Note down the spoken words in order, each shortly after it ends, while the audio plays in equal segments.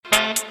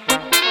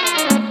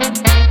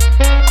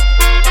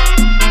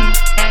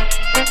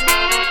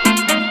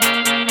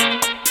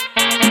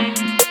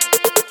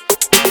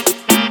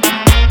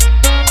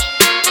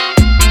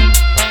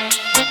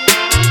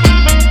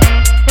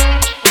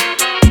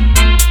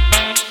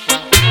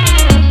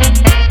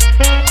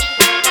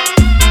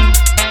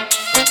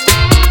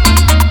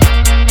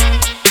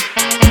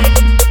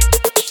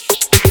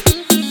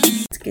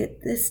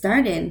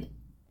started.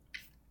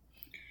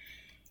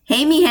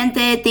 Hey, mi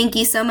gente. Thank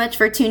you so much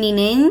for tuning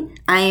in.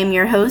 I am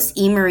your host,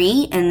 E.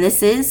 Marie, and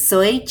this is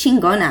Soy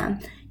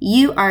Chingona.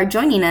 You are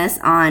joining us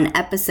on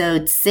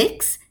episode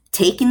 6,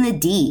 Taking the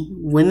D,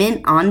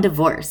 Women on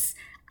Divorce.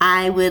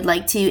 I would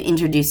like to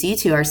introduce you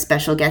to our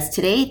special guest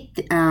today,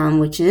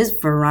 which is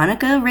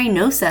Veronica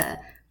Reynosa.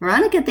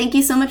 Veronica, thank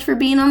you so much for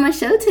being on my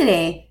show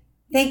today.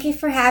 Thank you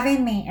for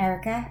having me,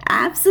 Erica.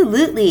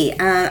 Absolutely.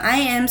 I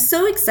am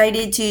so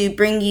excited to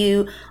bring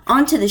you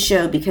onto the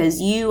show because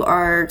you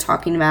are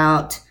talking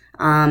about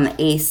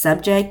a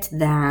subject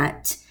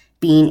that,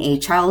 being a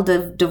child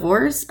of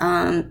divorce,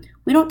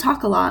 we don't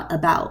talk a lot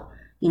about.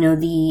 You know,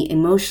 the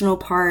emotional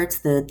parts,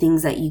 the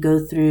things that you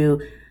go through,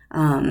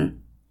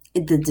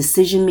 the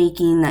decision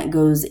making that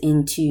goes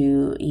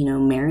into, you know,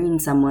 marrying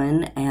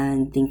someone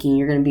and thinking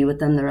you're going to be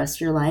with them the rest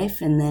of your life,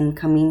 and then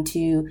coming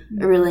to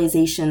a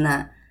realization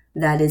that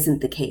that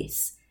isn't the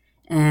case.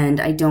 And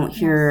I don't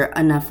hear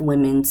enough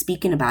women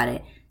speaking about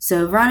it.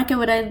 So Veronica,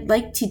 what I'd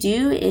like to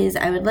do is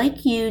I would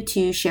like you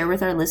to share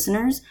with our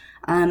listeners,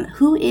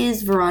 who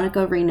is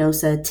Veronica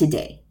Reynosa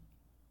today?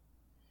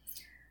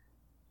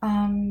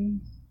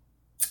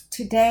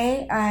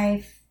 Today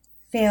I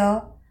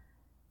feel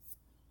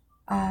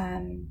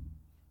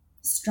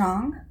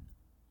strong.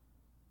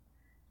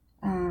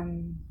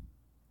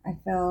 I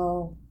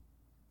feel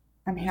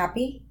I'm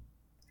happy.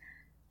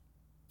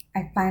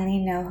 I finally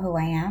know who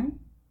I am.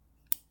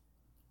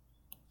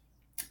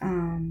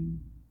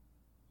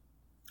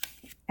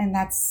 And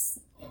that's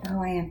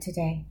who I am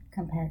today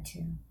compared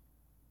to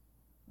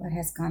what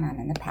has gone on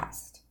in the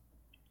past.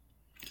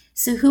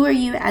 So who are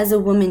you as a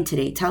woman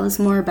today? Tell us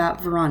more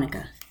about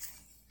Veronica.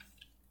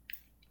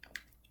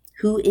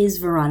 Who is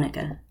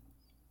Veronica?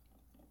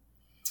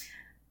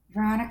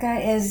 Veronica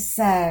is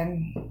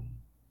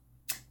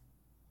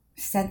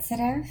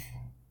sensitive,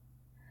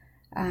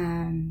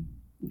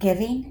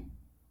 giving,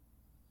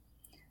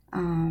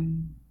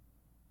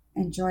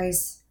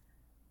 enjoys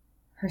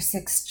her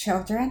 6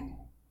 children,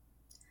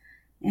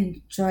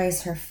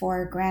 enjoys her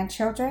 4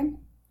 grandchildren,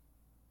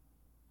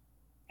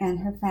 and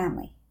her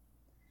family.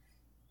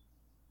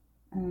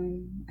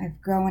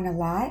 I've grown a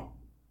lot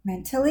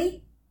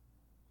mentally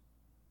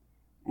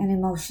and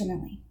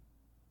emotionally.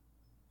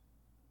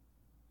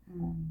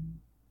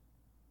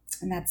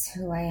 And that's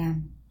who I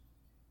am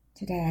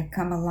today. I've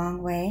come a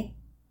long way.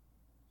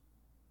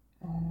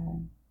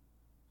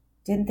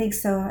 Didn't think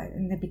so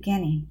in the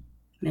beginning.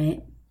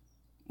 Right.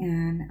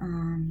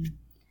 And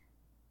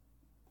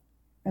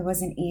it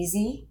wasn't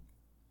easy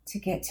to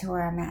get to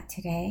where I'm at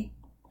today,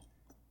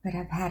 but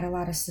I've had a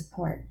lot of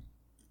support.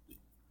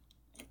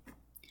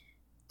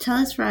 Tell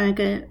us,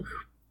 Veronica,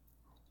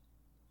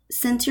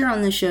 since you're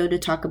on the show to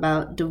talk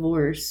about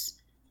divorce,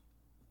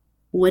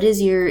 what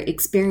is your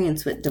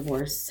experience with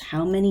divorce?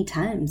 How many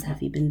times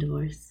have you been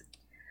divorced?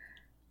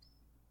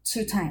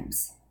 2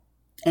 times.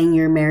 And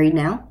you're married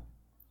now?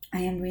 I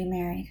am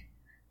remarried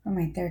for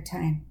my 3rd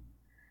time.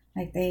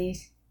 Like they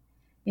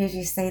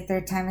usually say,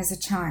 3rd time is a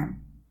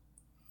charm.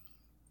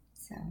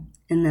 So.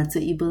 And that's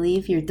what you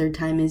believe? Your 3rd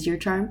time is your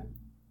charm?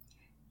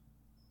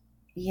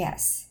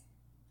 Yes,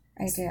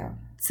 I do.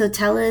 So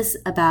tell us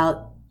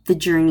about the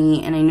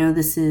journey, and I know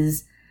this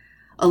is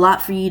a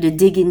lot for you to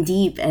dig in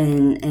deep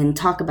and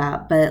talk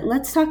about, but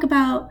let's talk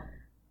about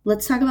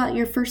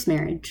your first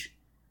marriage.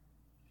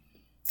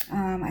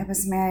 I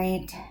was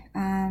married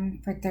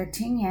for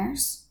 13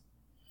 years.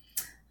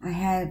 I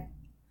had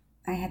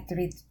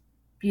 3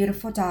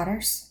 beautiful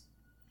daughters.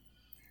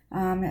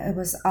 It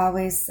was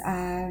always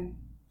I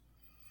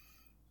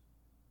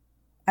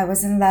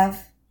was in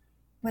love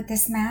with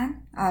this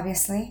man,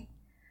 obviously.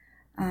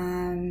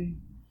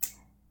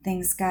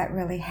 Things got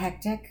really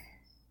hectic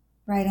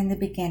right in the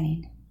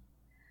beginning.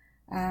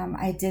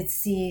 I did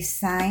see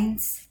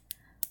signs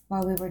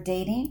while we were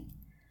dating,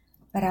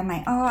 but I'm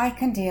like, oh, I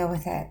can deal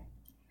with it.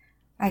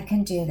 I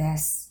can do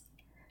this.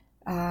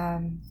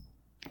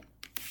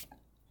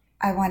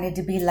 I wanted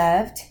to be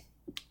loved,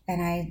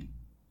 and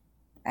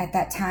at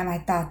that time, I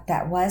thought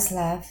that was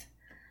love.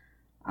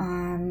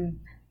 I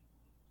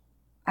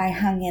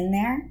hung in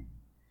there.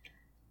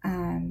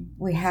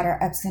 We had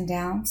our ups and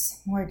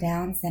downs, more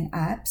downs than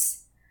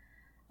ups.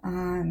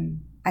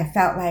 I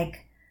felt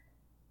like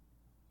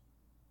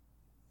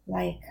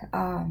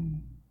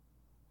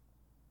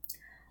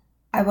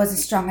I wasn't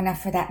strong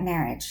enough for that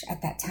marriage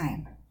at that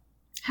time.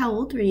 How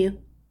old were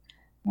you?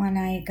 When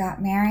I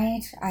got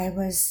married, I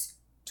was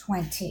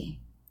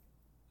 20.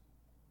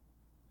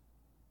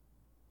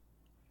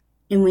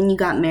 And when you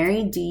got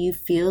married, do you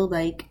feel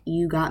like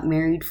you got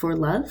married for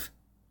love?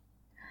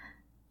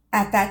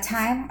 At that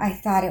time, I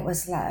thought it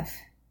was love.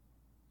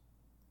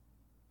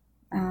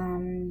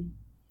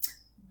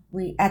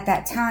 At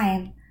that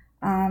time,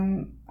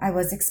 I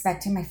was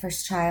expecting my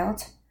first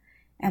child,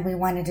 and we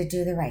wanted to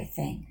do the right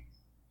thing.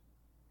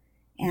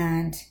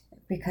 And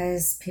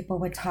because people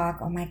would talk,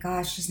 oh my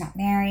gosh, she's not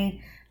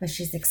married, but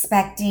she's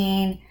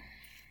expecting.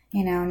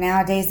 You know,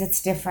 nowadays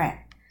it's different.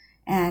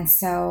 And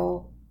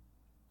so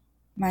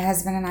my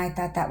husband and I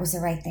thought that was the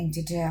right thing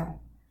to do.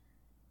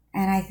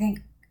 And I think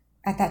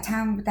at that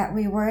time that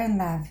we were in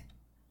love.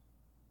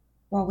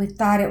 Well, we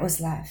thought it was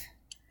love.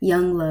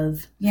 Young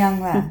love. Young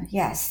love,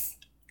 yes.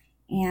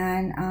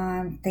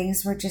 And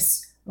things were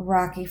just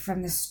rocky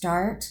from the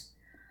start.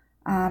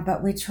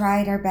 But we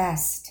tried our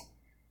best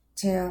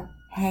to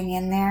hang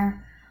in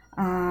there.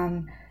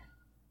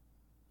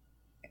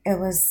 It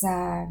was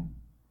a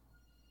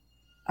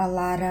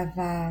lot of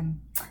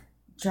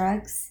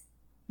drugs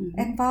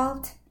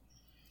involved.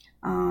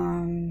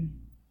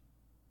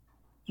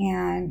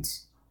 And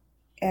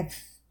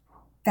if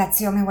that's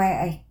the only way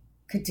I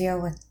could deal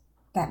with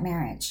that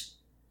marriage,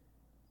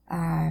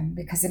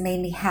 because it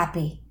made me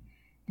happy.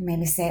 It made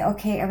me say,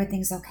 okay,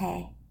 everything's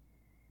okay.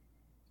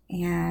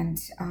 And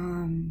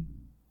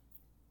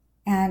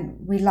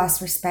we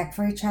lost respect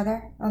for each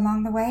other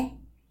along the way.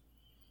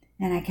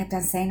 And I kept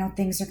on saying, oh,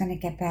 things are going to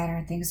get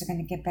better. Things are going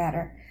to get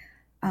better.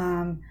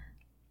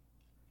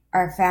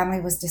 Our family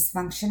was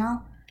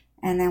dysfunctional.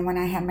 And then when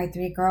I had my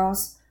 3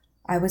 girls,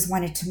 I always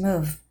wanted to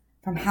move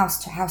from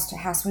house to house to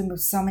house. We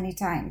moved so many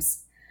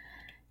times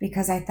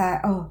because I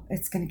thought, oh,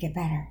 it's going to get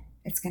better.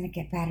 It's going to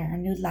get better. A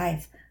new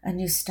life, a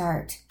new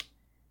start.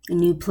 A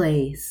new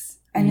place.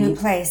 A new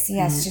place,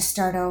 yes, just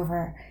start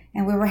over.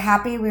 And we were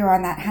happy. We were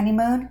on that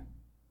honeymoon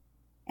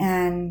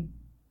and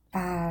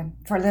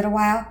for a little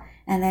while.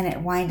 And then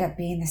it wound up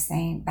being the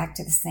same, back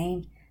to the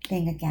same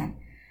thing again.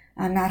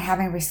 Not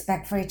having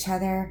respect for each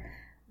other.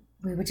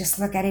 We would just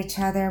look at each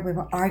other. We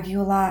would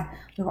argue a lot.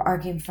 We would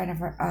argue in front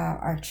of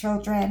our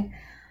children.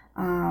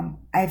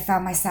 I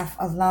found myself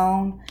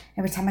alone.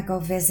 Every time I go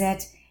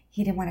visit,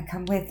 he didn't want to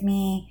come with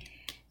me.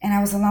 And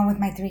I was alone with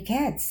my 3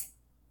 kids.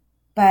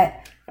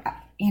 But,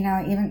 you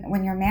know, even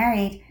when you're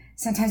married,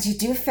 sometimes you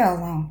do feel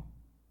alone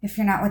if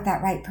you're not with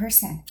that right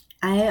person.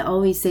 I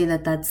always say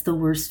that that's the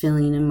worst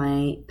feeling in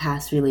my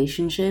past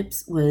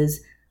relationships was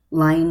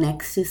lying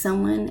next to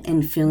someone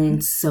and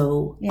feeling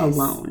so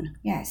alone.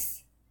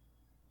 Yes.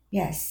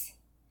 Yes.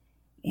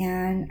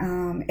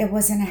 And it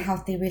wasn't a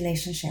healthy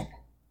relationship.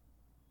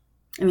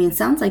 I mean, it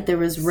sounds like there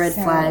was red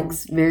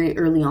flags very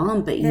early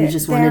on, but you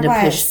just wanted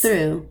to push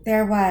through.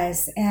 There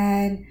was.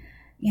 And,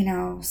 you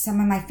know, some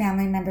of my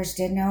family members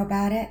did know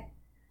about it.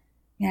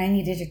 And I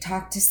needed to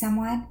talk to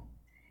someone.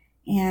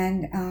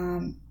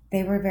 And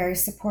they were very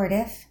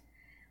supportive.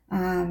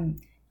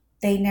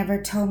 They never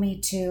told me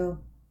to,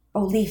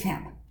 oh, leave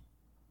him.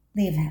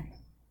 Leave him.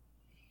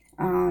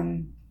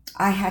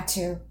 I had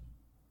to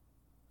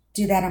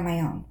do that on my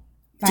own.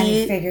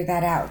 Finally figure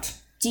that out.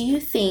 Do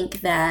you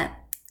think that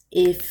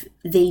if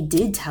they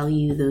did tell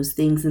you those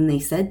things and they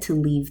said to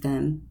leave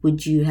them,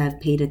 would you have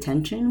paid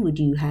attention? Would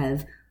you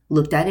have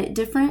looked at it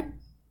different?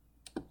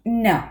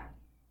 No.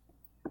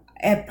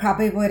 It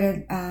probably would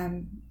have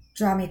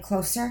drawn me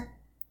closer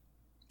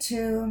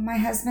to my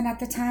husband at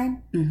the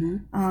time.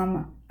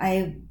 Mm-hmm.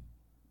 I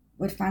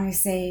would finally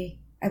say,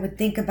 I would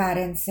think about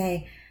it and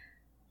say,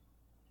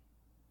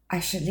 I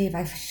should leave,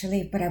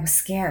 but I was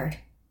scared.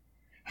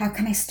 How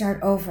can I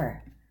start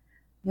over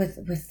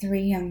with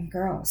 3 young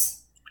girls?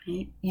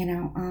 Right. You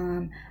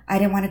know, I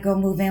didn't want to go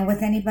move in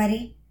with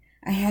anybody.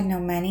 I had no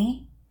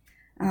money.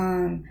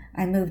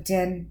 I moved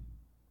in,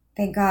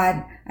 thank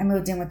God, I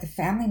moved in with the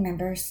family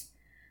members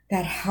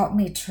that helped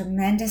me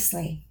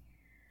tremendously.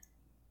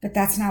 But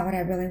that's not what I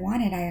really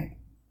wanted. I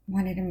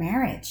wanted a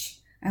marriage.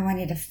 I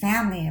wanted a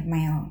family of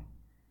my own.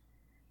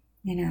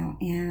 You know,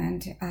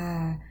 and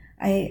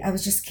I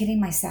was just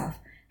kidding myself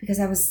because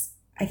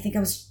I think I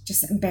was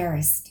just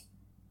embarrassed.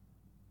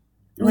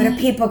 What are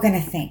people going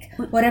to think?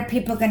 What are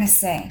people going to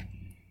say?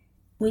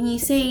 When you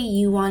say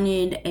you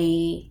wanted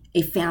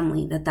a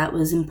family, that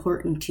was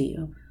important to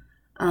you,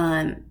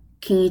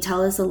 can you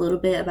tell us a little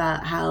bit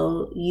about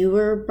how you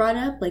were brought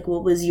up? Like,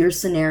 what was your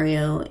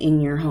scenario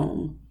in your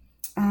home?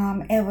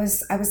 I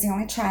was the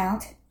only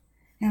child.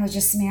 And it was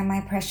just me and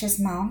my precious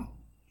mom.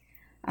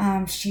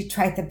 She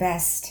tried the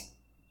best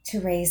to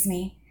raise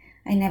me.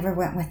 I never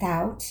went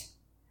without.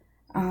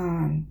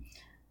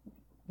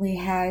 We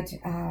had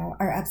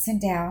our ups and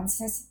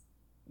downs as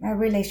a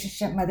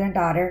relationship, mother and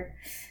daughter,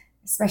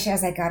 especially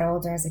as I got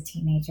older as a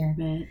teenager.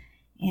 Right.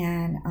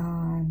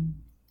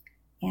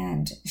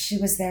 And she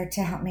was there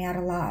to help me out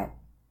a lot.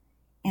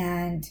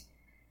 And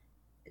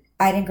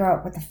I didn't grow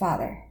up with a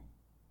father.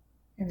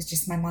 It was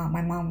just my mom.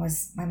 My mom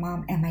was my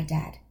mom and my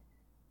dad.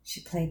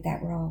 She played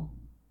that role.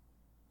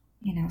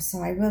 You know,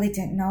 so I really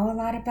didn't know a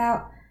lot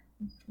about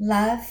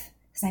love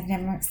because I've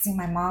never seen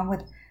my mom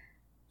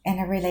in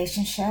a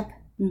relationship.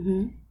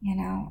 Mm-hmm. You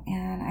know,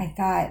 and I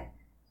thought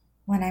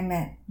when I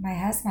met my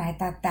husband, I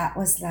thought that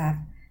was love.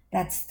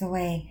 That's the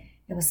way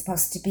it was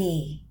supposed to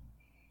be.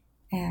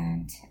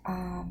 And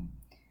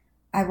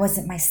I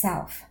wasn't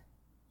myself.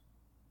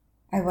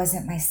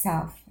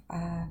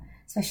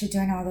 Especially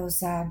doing all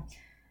those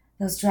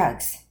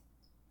drugs.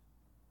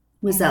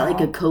 Was that like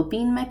a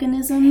coping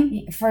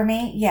mechanism? For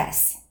me,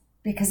 yes,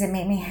 because it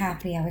made me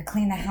happy. I would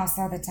clean the house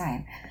all the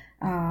time.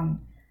 I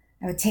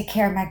would take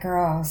care of my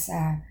girls.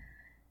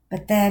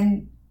 But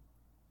then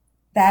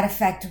that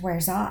effect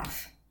wears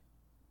off.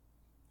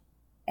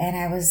 And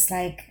I was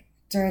like,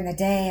 during the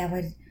day,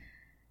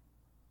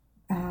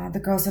 the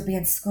girls would be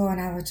in school, and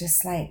I would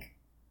just like,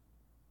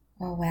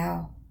 oh,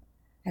 wow,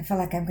 I feel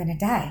like I'm going to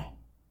die.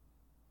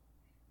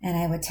 And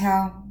I would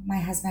tell my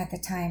husband at the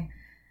time,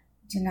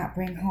 do not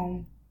bring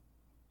home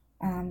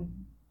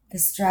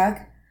this drug.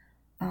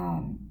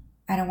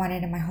 I don't want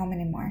it in my home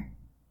anymore.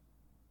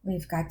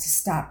 We've got to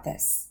stop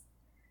this.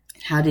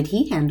 How did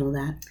he handle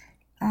that?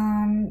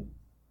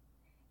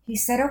 He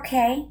said,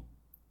 okay.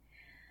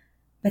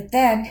 But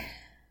then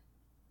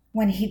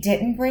when he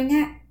didn't bring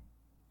it,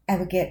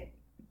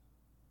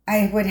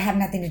 I would have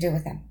nothing to do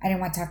with him. I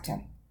didn't want to talk to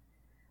him.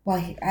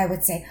 Well, I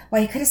would say,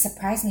 well, he could have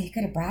surprised me. He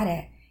could have brought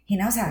it. He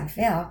knows how I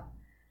feel.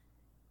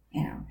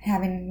 You know,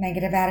 having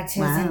negative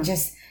attitudes and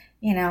just,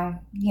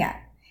 yeah.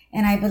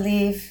 And I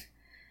believe,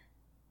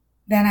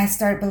 then I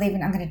started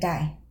believing I'm going to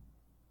die.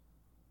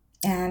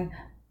 And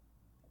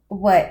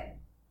what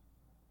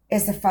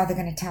is the father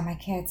going to tell my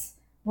kids?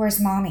 Where's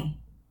mommy?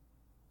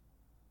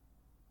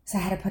 So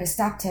I had to put a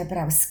stop to it, but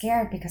I was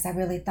scared because I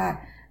really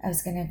thought I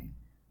was going to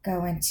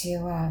go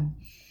into,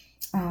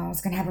 I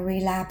was going to have a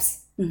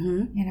relapse,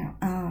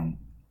 and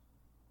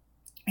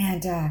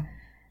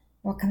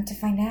well, come to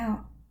find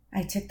out,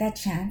 I took that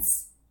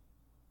chance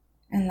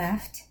and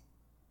left,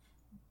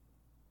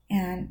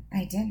 and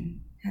I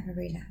didn't have a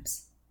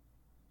relapse.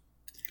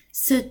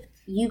 So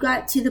you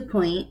got to the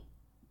point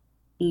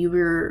you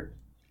were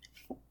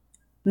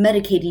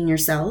medicating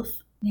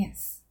yourself.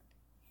 Yes.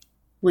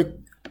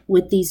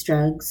 With these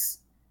drugs,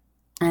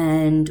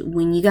 and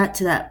when you got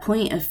to that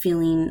point of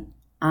feeling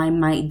I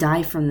might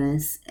die from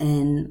this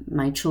and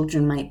my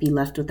children might be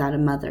left without a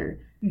mother,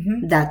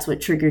 that's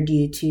what triggered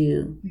you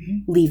to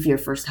leave your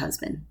first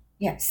husband.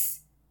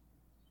 Yes.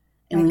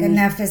 And like,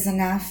 enough is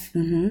enough.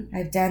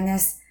 I've done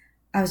this.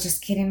 I was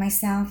just kidding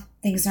myself.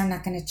 Things are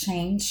not going to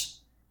change.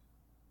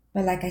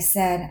 But like I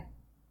said,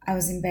 I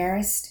was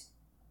embarrassed.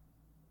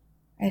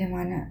 I didn't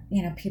want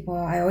to, people,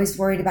 I always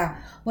worried about,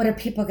 what are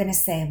people going to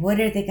say? What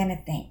are they going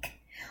to think?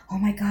 Oh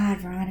my God,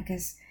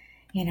 Veronica's,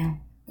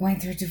 going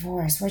through a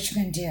divorce. What's she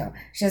going to do?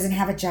 She doesn't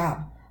have a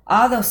job.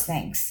 All those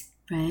things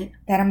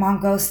that a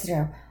mom goes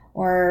through.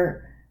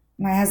 Or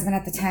my husband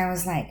at the time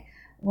was like,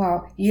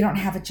 well, you don't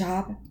have a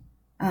job.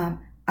 I'm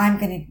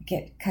going to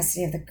get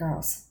custody of the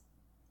girls.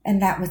 And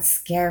that would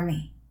scare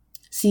me.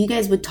 So you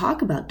guys would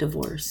talk about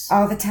divorce?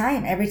 All the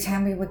time. Every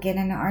time we would get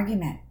in an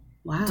argument.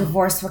 Wow.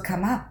 Divorce would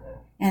come up.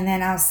 And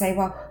then I'll say,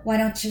 well, why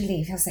don't you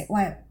leave? He'll say,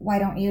 why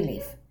don't you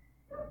leave?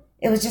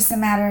 It was just a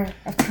matter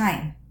of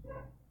time.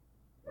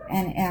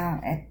 And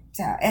it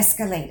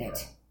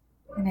escalated.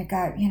 And it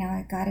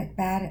got it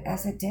bad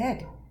as it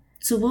did.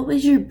 So what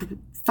was your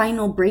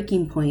final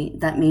breaking point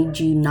that made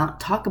you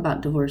not talk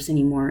about divorce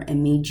anymore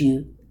and made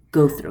you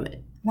go through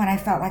it? When I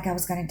felt like I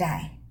was going to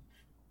die.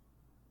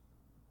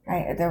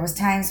 There was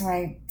times where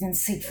I didn't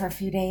sleep for a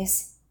few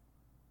days.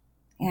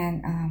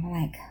 And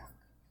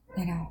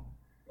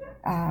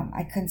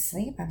I couldn't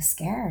sleep. I was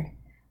scared.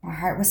 My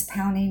heart was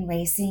pounding,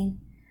 racing.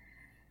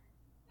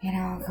 I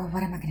go,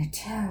 what am I going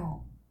to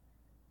do?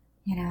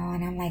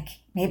 And I'm like,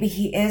 maybe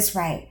he is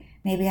right.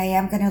 Maybe I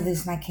am going to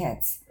lose my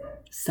kids.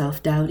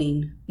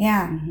 Self-doubting.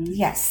 Yeah.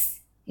 Yes.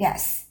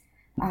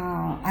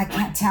 I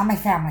can't tell my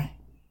family.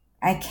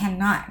 I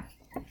cannot.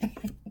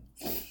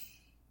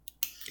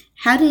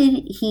 How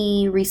did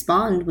he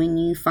respond when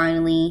you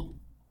finally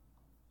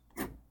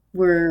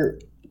were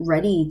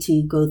ready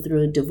to go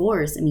through a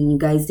divorce? I mean, you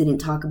guys didn't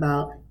talk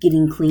about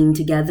getting clean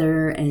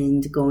together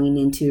and going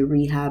into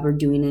rehab or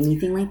doing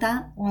anything like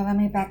that? Well, let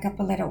me back up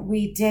a little.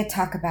 We did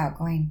talk about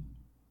going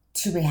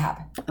to rehab.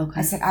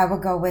 Okay. I said, I will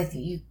go with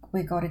you.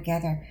 We go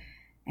together.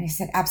 And he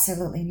said,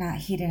 absolutely not.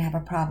 He didn't have a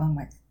problem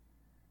with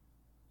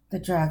the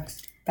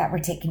drugs that were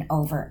taking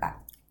over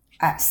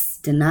us.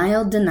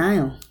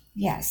 Denial.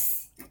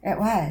 Yes, it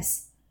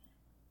was.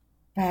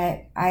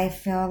 But I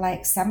feel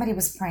like somebody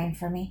was praying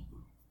for me.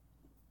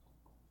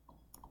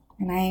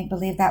 And I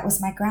believe that was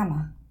my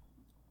grandma.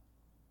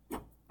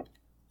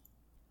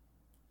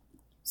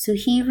 So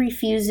he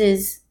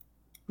refuses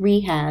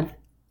rehab.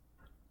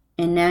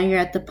 And now you're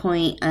at the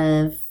point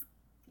of,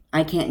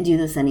 I can't do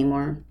this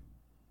anymore.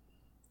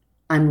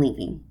 I'm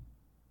leaving.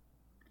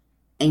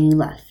 And you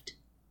left.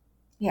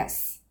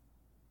 Yes.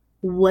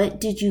 What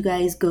did you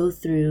guys go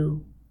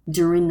through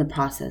during the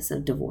process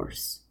of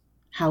divorce?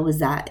 How was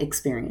that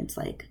experience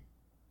like?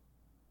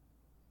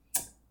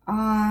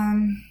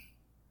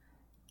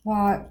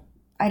 Well,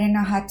 I didn't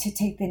know how to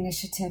take the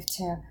initiative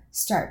to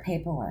start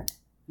paperwork.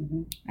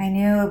 I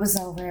knew it was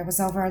over. It was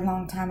over a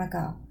long time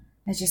ago.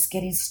 I was just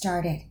getting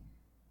started.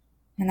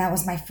 And that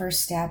was my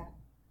first step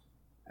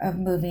of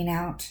moving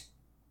out,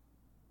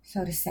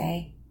 so to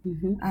say,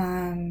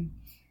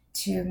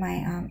 to my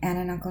aunt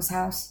and uncle's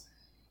house.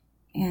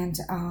 And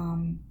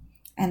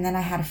then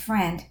I had a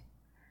friend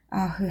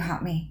who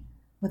helped me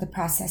with the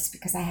process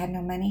because I had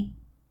no money.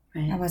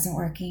 I wasn't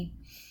working.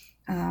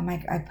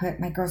 I put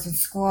my girls in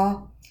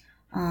school.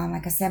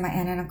 Like I said, my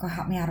aunt and uncle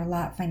helped me out a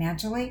lot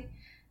financially.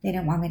 They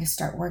didn't want me to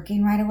start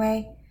working right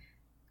away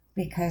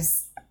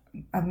because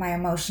of my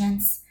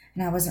emotions,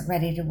 and I wasn't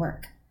ready to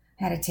work.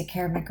 I had to take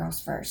care of my girls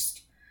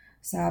first.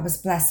 So I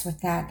was blessed with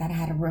that I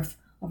had a roof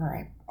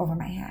over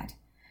my head.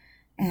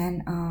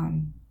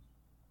 And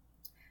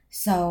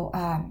so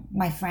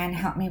my friend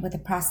helped me with the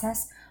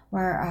process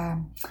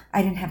where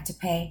I didn't have to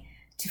pay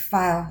to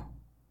file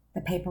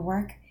the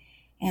paperwork.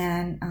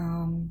 And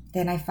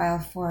then I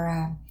filed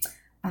for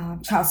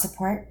child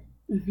support.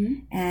 Mm-hmm.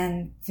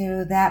 And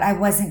through that, I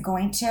wasn't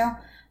going to,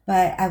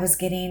 but I was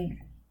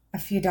getting a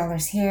few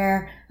dollars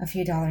here, a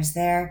few dollars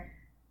there,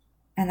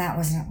 and that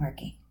wasn't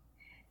working.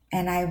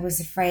 And I was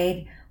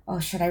afraid, oh,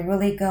 should I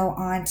really go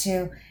on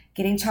to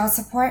getting child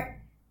support?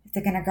 If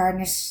they're going to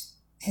garnish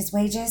his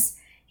wages,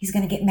 he's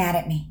going to get mad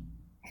at me.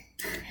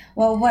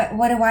 Well,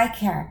 what do I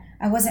care?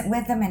 I wasn't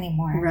with him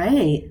anymore.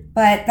 Right.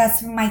 But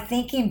that's my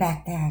thinking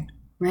back then.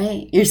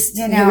 Right. You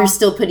were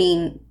still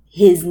putting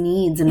his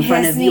needs in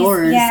front of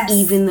yours, yes.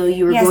 even though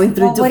you were going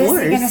through divorce. What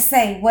is he going to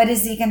say? What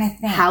is he going to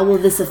think? How will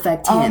this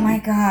affect him? Oh my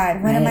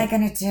God, what am I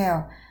going to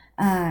do?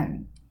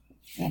 I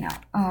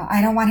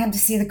don't want him to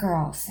see the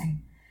girls.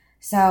 And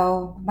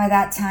so by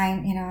that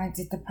time, I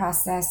did the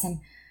process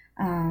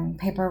and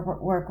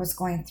paperwork was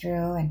going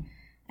through,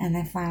 and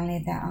then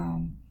finally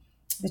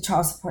the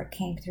child support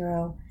came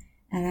through,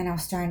 and then I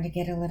was starting to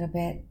get a little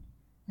bit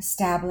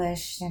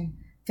established and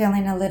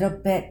feeling a little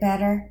bit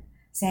better,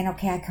 saying,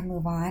 okay, I can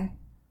move on.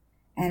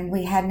 And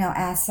we had no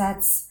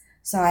assets,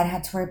 so I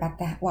had to worry about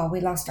that. Well, we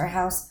lost our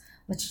house,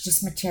 which is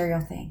just material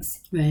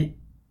things. Right.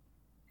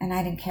 And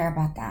I didn't care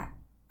about that.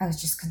 I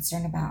was just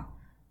concerned about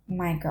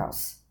my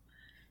girls.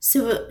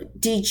 So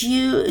did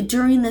you,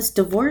 during this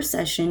divorce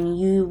session,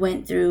 you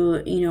went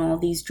through, all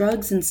these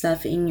drugs and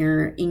stuff in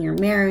your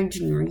marriage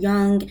and you were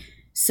young.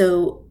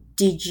 So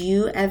did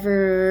you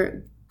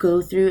ever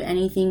go through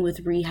anything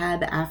with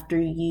rehab after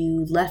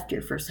you left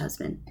your first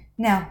husband?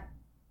 No,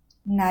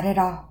 not at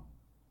all.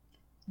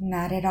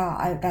 Not at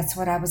all. That's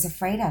what I was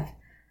afraid of.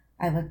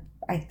 I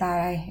thought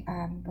I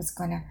was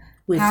going to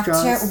have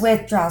to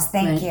withdrawals.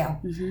 Thank you.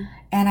 Mm-hmm.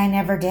 And I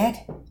never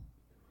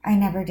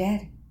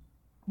did.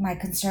 My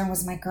concern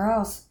was my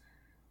girls.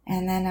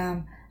 And then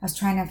I was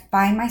trying to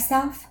find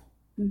myself.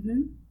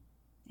 Mm-hmm.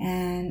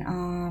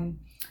 And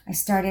I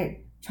started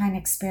trying to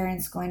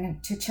experience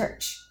going to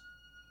church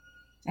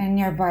and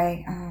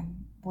nearby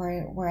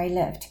where I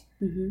lived,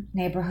 mm-hmm.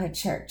 neighborhood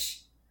church.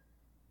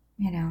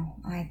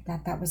 I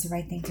thought that was the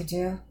right thing to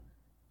do.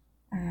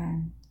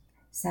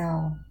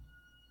 So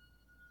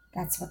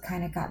that's what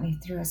kind of got me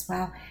through as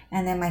well.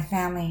 And then my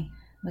family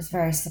was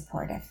very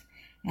supportive.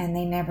 And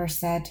they never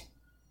said,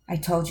 I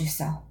told you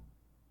so.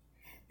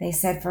 They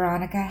said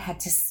Veronica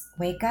had to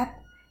wake up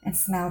and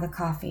smell the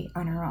coffee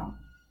on her own.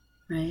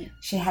 Right.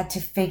 She had to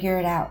figure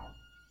it out.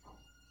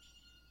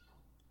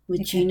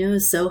 Which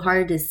is so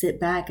hard to sit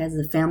back as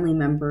a family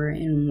member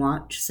and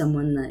watch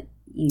someone that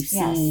you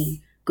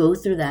see go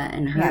through that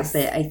and hurt. Yes.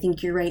 But I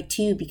think you're right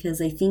too,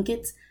 because I think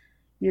it's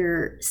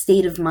your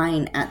state of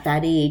mind at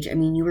that age. I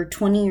mean, you were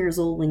 20 years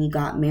old when you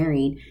got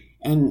married,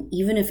 and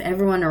even if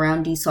everyone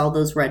around you saw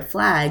those red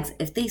flags,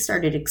 if they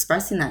started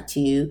expressing that to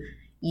you,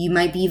 you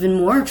might be even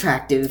more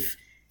attractive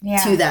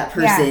to that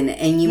person,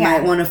 and you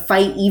might want to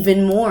fight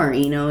even more.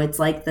 It's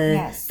like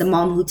the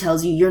mom who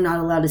tells you you're not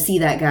allowed to see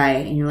that guy,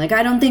 and you're like,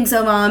 I don't think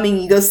so, Mom, and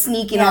you go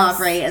sneaking off.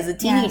 Right, as a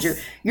teenager,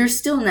 you're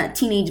still in that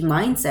teenage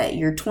mindset.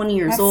 You're 20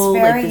 years old,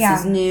 like this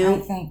is new. I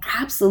think.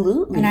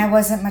 Absolutely. And I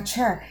wasn't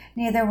mature.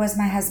 Neither was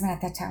my husband at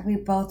that time. We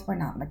both were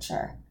not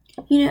mature.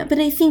 But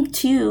I think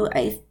too,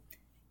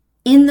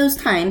 in those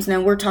times,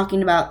 now we're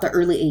talking about the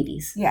early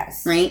 80s.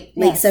 Yes. Right?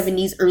 Late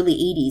 70s, early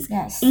 80s.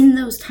 Yes. In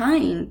those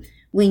times,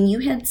 when you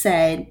had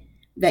said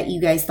that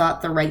you guys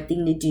thought the right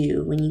thing to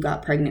do when you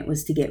got pregnant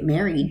was to get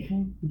married,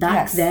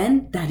 back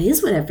then, that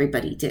is what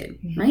everybody did,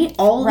 right?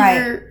 All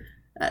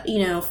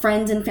your,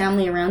 friends and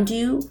family around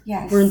you,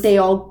 weren't they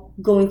all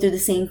going through the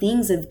same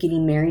things of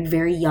getting married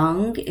very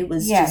young? It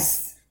was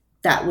just,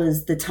 that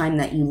was the time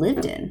that you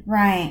lived in.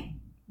 Right.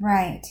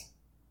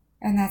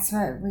 And that's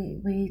what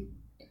we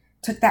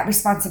took that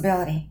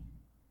responsibility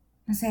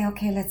and say,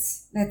 okay,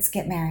 let's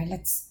get married.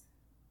 Let's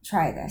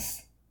try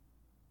this.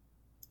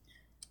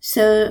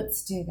 So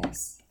let's do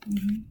this.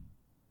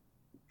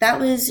 That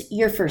was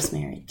your first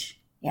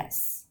marriage.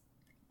 Yes.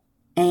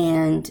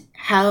 And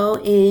how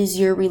is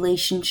your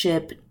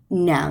relationship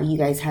now? You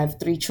guys have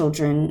 3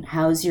 children.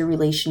 How's your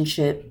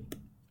relationship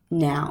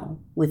now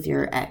with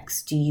your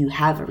ex? Do you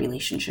have a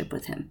relationship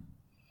with him?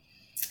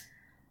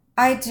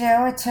 I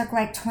do. It took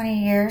like 20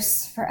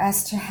 years for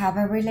us to have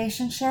a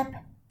relationship.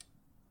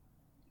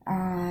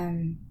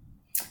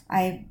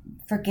 I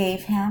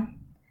forgave him.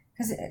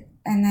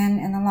 And then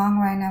in the long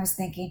run, I was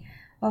thinking,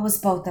 what was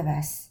both of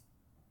us?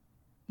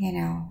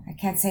 I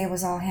can't say it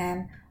was all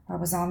him or it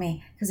was all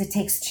me, because it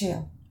takes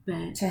 2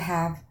 to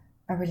have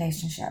a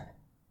relationship.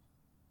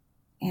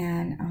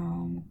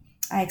 And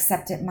I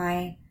accepted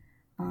my,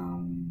 what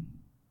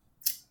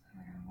do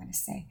I want to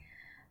say?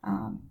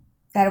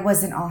 That it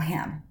wasn't all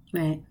him.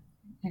 Right.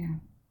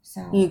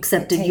 So you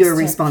accepted your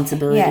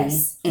responsibility.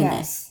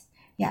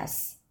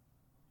 Yes.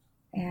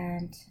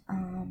 And,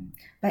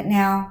 but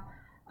now,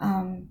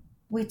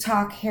 we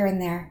talk here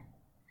and there.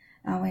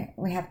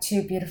 We have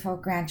 2 beautiful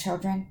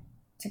grandchildren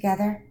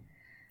together.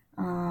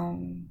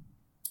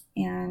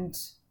 And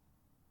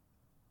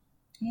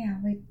yeah,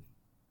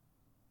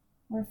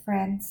 we're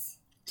friends.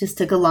 Just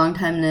took a long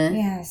time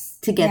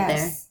to get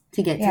there,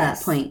 to get to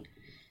that point.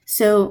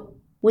 So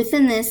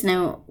within this,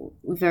 now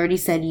we've already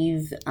said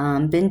you've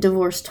been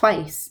divorced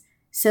twice.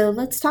 So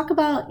let's talk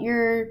about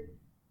your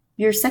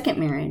second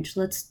marriage.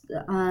 Let's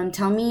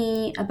tell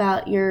me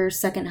about your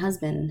second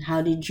husband.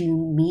 How did you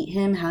meet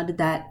him? How did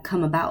that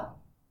come about?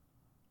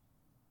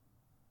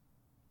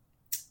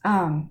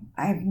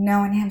 I've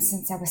known him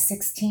since I was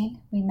 16.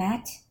 We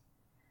met.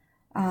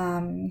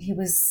 He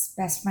was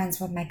best friends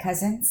with my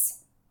cousins.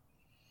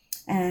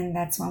 And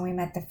that's when we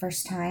met the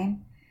first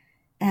time.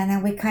 And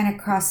then we kind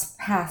of crossed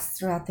paths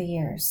throughout the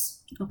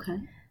years. Okay.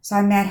 So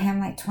I met him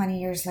like 20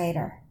 years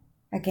later,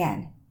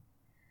 again.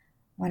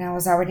 When I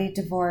was already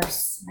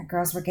divorced, my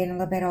girls were getting a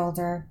little bit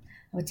older.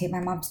 I would take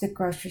my mom to the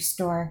grocery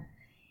store.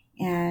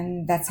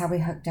 And that's how we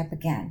hooked up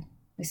again.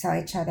 We saw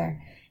each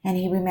other. And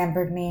he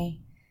remembered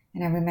me.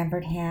 And I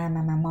remembered him.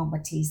 And my mom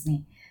would tease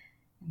me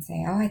and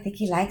say, oh, I think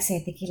he likes you. I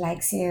think he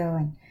likes you.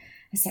 And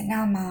I said,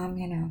 no, Mom,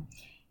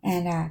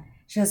 And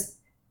she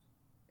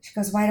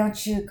goes, why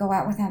don't you go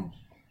out with him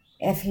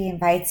if he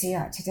invites you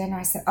out to dinner?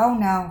 I said, oh,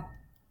 no,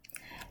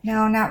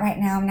 not right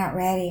now. I'm not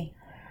ready.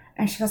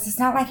 And she goes, it's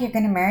not like you're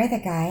going to marry the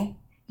guy.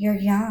 You're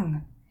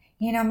young.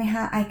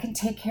 Mija, I can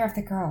take care of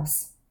the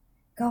girls.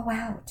 Go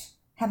out.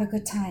 Have a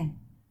good time.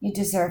 You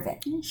deserve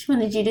it. She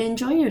wanted you to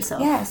enjoy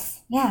yourself.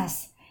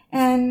 Yes.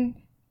 And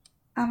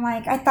I'm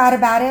like, I thought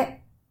about it.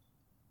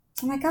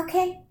 I'm like,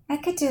 okay, I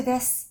could do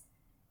this.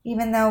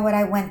 Even though what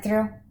I went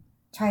through,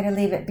 try to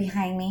leave it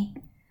behind me.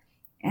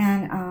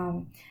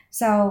 And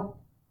so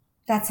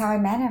that's how I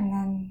met him.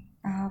 Then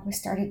we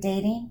started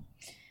dating.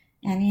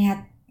 And he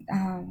had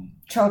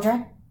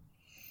children.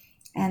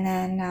 And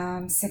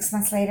then 6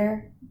 months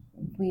later,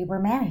 we were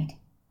married.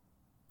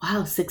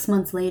 Wow, 6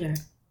 months later.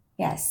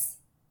 Yes.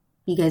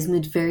 You guys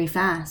moved very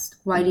fast.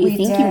 Why do you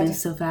think you moved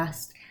so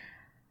fast?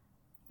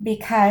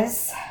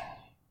 Because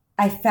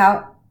I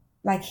felt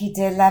like he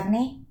did love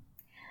me.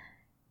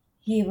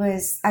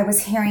 I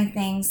was hearing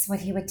things, what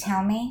he would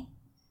tell me,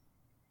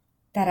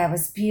 that I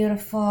was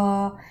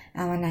beautiful,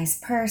 I'm a nice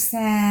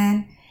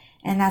person.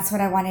 And that's what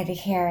I wanted to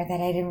hear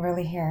that I didn't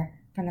really hear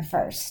from the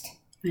first.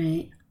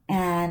 Right.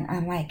 And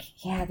I'm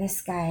like, yeah,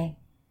 this guy,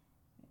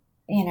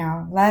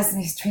 loves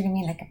me. He's treating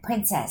me like a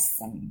princess.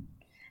 And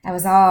I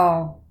was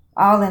all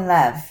in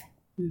love.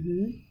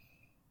 Mm-hmm.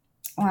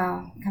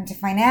 Well, come to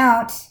find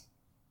out,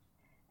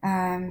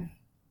 I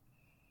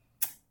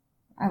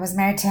was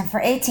married to him for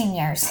 18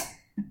 years.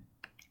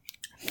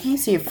 Okay,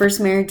 so your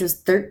first marriage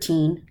was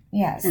 13.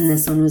 Yes. And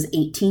this one was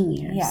 18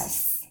 years.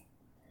 Yes.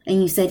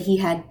 And you said he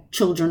had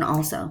children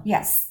also.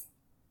 Yes.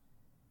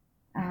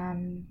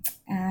 And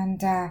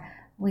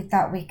we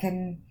thought we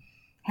could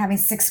having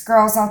 6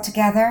 girls all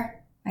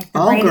together, like the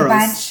all Brady girls.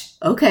 Bunch.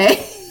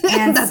 Okay.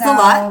 And that's so a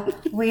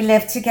lot. We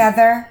lived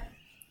together,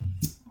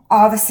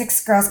 all the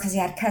 6 girls, because he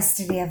had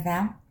custody of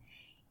them.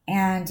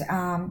 And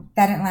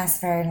that didn't last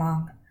very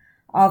long.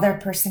 All their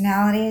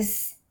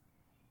personalities.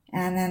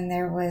 And then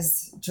there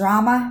was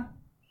drama.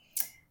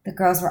 The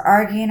girls were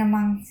arguing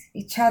among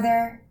each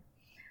other.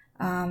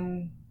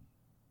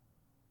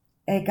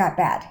 It got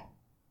bad.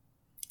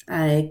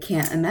 I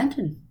can't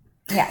imagine.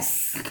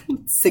 Yes.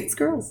 6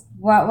 girls.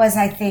 What was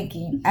I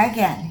thinking?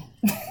 Again.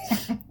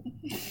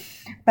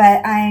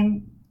 But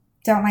I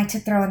don't like to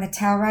throw in the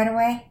towel right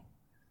away.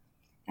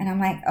 And I'm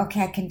like,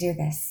 okay, I can do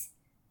this.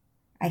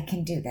 I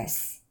can do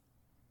this.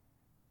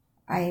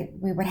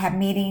 We would have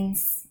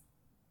meetings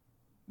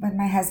with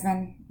my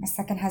husband, my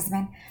second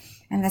husband,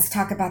 and let's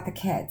talk about the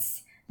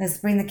kids. Let's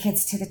bring the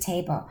kids to the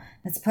table.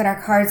 Let's put our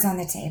cards on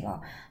the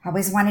table. I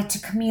always wanted to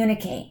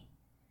communicate.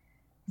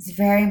 It's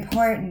very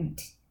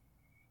important,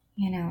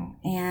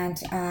 And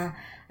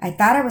I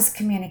thought I was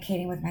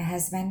communicating with my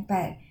husband,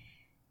 but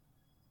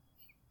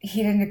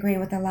he didn't agree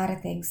with a lot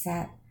of things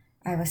that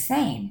I was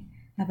saying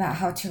about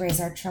how to raise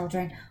our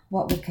children,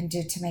 what we can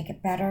do to make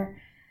it better.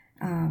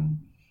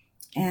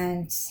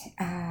 And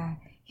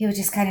he was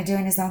just kind of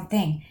doing his own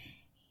thing.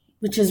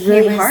 Which is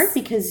really hard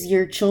because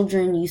your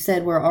children, you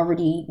said, were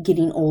already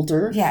getting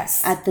older.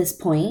 Yes. At this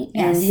point.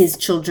 Yes. And his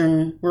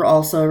children were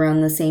also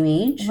around the same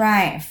age.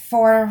 Right.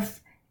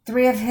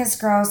 3 of his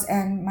girls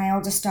and my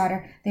oldest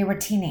daughter, they were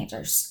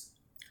teenagers.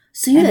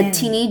 So you had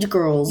teenage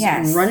girls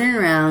running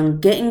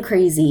around, getting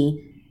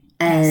crazy,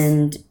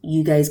 and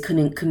you guys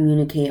couldn't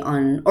communicate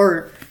on,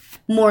 or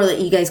more that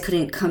you guys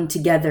couldn't come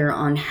together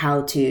on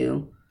how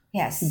to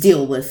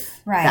deal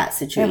with that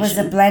situation. It was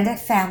a blended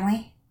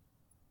family.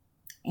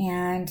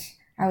 And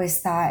I always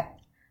thought,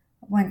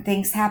 when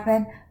things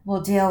happen,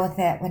 we'll deal with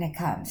it when it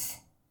comes.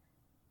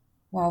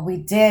 Well, we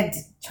did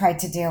try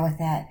to deal with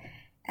it.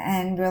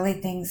 And really,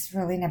 things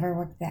really never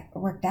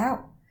worked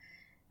out.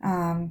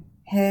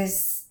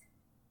 His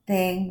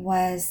thing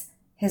was,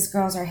 his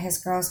girls are his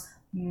girls,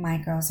 my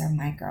girls are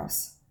my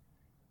girls.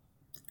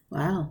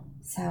 Wow.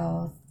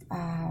 So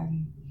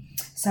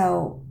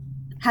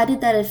how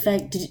did that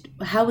affect,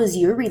 how was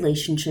your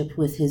relationship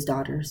with his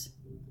daughters?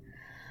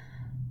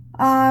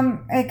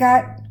 It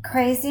got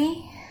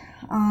crazy.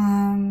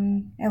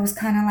 It was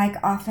kind of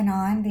like off and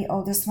on. The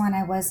oldest one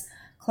I was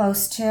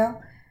close to.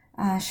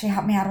 She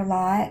helped me out a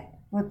lot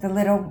with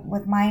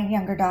my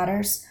younger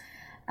daughters.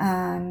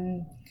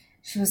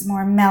 She was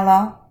more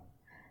mellow.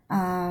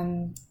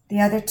 The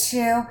other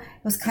two,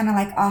 it was kind of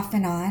like off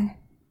and on,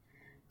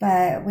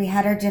 but we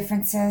had our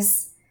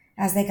differences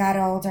as they got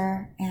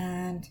older,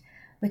 and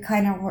we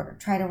kind of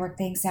try to work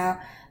things out.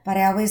 But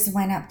I always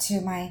went up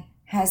to my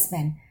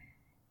husband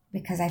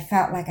because I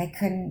felt like I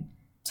couldn't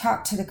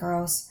talk to the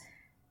girls,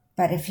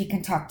 but if he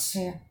can talk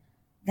to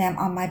them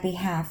on my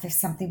behalf if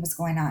something was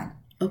going on.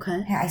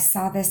 Okay. Hey, I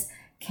saw this.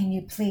 Can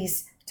you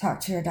please talk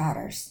to your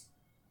daughters?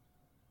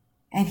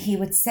 And he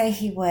would say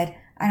he would.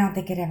 I don't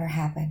think it ever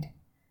happened.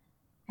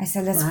 I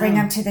said, let's bring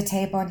them to the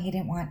table, and he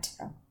didn't want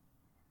to.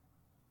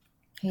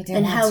 He didn't.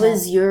 And how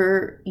is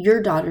your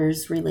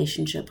daughter's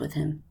relationship with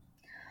him?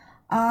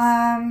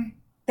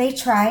 They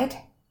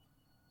tried.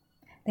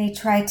 They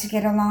tried to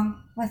get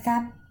along with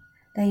them.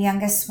 The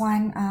youngest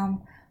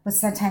one would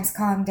sometimes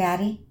call him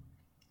Daddy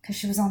because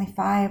she was only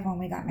 5 when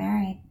we got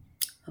married.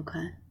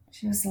 Okay.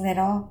 She was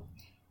little,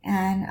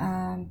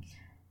 and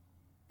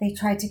they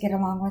tried to get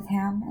along with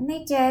him, and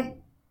they did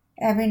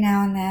every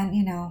now and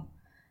then,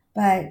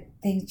 but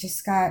things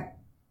just got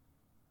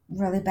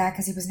really bad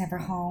because he was never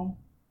home.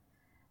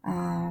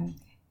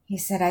 He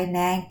said I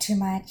nagged too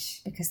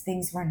much because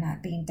things were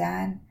not being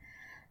done.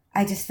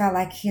 I just felt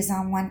like he was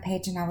on one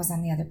page and I was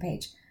on the other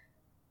page.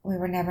 We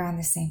were never on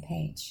the same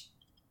page.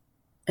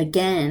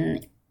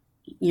 Again,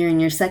 you're in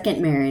your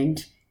second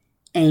marriage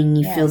and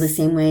you feel the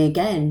same way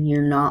again.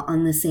 You're not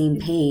on the same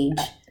page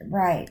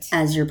right.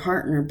 as your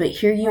partner. But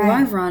here you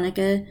are,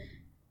 Veronica,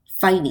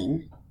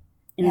 fighting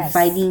and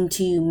fighting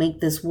to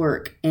make this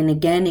work. And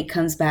again, it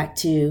comes back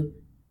to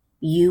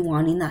you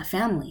wanting that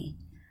family.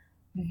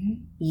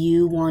 Mm-hmm.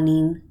 You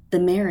wanting the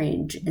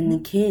marriage and the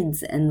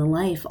kids and the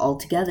life all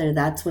together.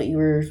 That's what you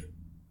were,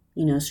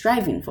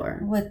 striving for.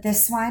 With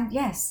this one,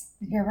 yes,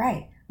 you're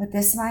right. With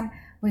this one,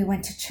 we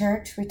went to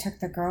church. We took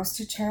the girls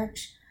to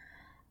church.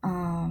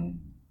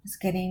 Was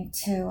getting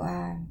to,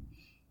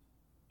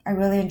 I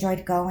really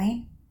enjoyed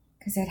going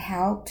because it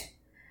helped.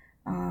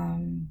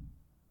 And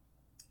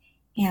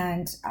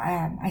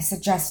I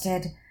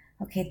suggested,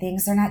 okay,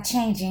 things are not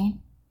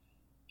changing.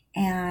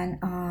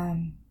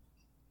 And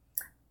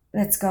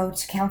let's go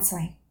to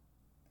counseling.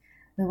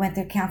 We went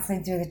through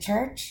counseling through the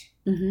church.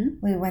 Mm-hmm.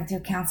 We went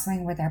through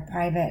counseling with our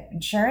private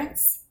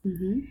insurance.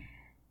 Mm-hmm.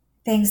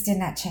 Things did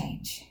not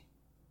change.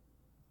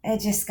 It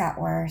just got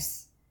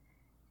worse.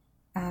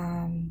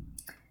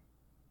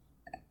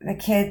 The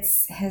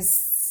kids,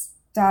 his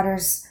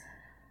daughters,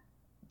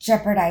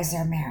 jeopardized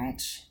their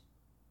marriage.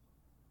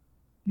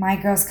 My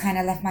girls kind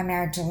of left my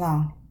marriage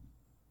alone.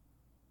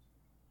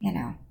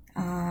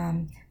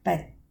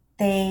 But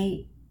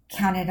they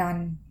counted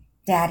on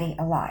Daddy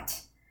a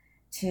lot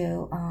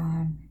to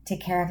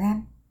take care of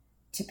them,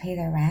 to pay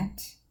their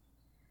rent.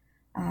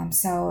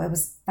 So it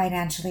was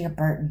financially a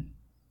burden.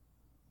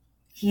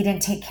 He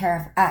didn't take care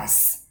of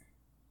us.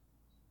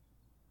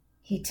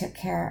 He took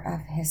care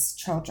of his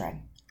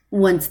children.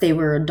 Once they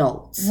were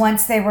adults?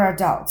 Once they were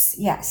adults,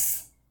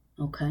 yes.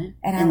 Okay.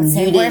 And I would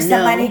say, where's the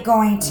money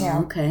going to?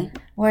 Oh, okay.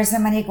 Where's the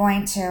money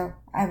going to?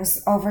 I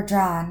was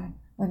overdrawn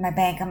with my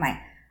bank. I'm like,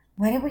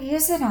 what did we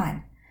use it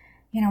on?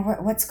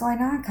 What's going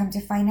on? Come to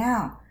find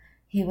out.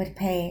 He would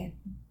pay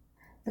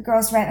the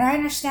girls' rent. And I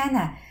understand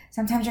that.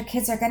 Sometimes your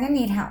kids are going to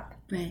need help.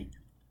 Right.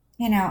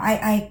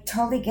 I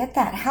totally get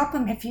that. Help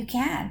them if you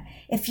can.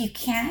 If you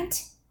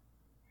can't,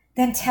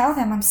 then tell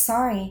them, I'm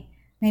sorry.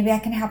 Maybe I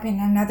can help you in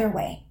another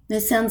way.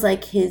 It sounds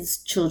like his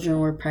children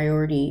were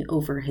priority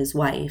over his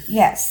wife.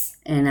 Yes.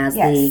 And as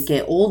they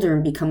get older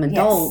and become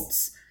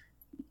adults,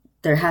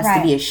 there has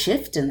to be a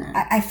shift in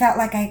that. I felt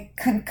like I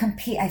couldn't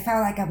compete. I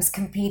felt like I was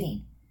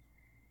competing.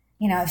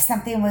 If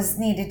something was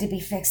needed to be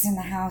fixed in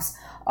the house,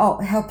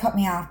 he'll put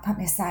me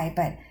aside.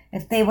 But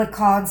if they would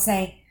call and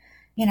say,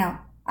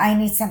 I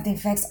need something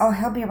fixed,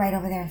 he'll be right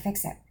over there and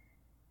fix it.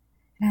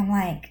 And I'm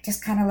like,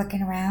 just kind of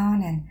looking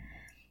around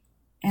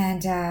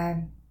and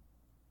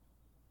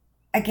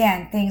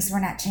again, things were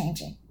not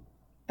changing.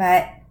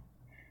 But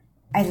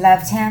I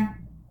loved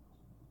him,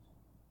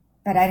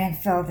 but I didn't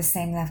feel the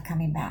same love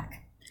coming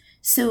back.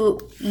 So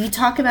you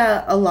talk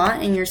about a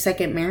lot in your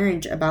second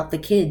marriage about the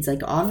kids.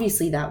 Like,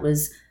 obviously that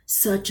was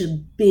such a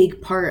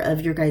big part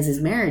of your guys'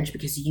 marriage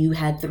because you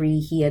had 3,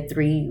 he had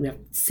 3, you have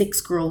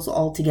 6 girls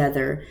all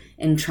together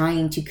and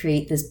trying to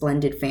create this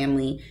blended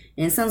family.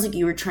 And it sounds like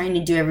you were trying to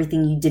do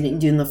everything you didn't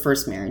do in the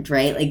first marriage,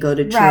 right? Like go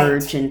to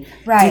church and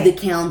do the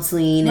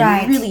counseling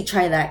and really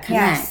try that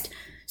connect. Yes.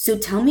 So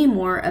tell me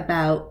more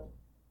about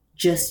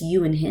just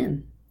you and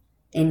him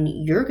and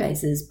your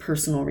guys'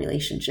 personal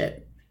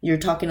relationship. You're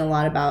talking a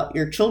lot about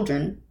your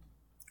children.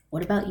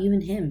 What about you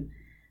and him?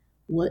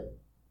 What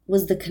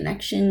was the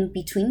connection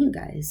between you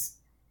guys?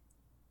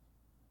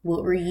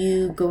 What were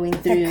you going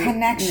through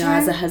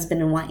as a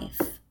husband and wife?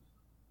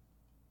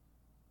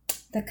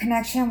 The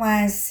connection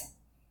was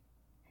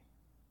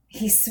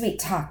he sweet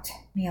talked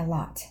me a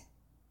lot.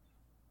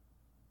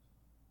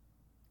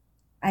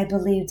 I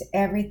believed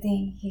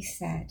everything he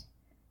said.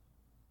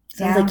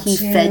 Sounds like he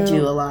fed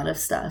you a lot of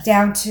stuff.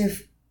 Down to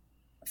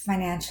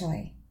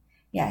financially,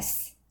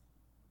 yes.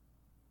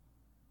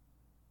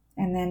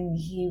 And then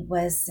he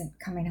wasn't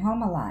coming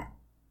home a lot.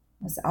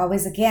 Was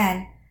always,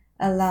 again,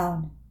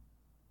 alone.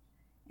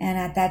 And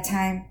at that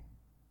time,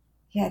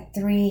 he had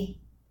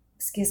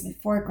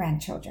 4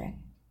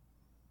 grandchildren.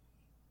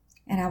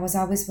 And I was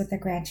always with the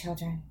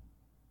grandchildren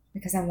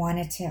because I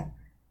wanted to.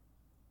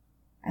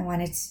 I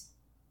wanted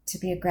to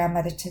be a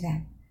grandmother to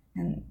them.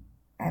 And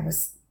I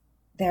was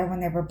there when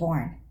they were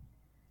born.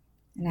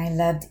 And I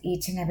loved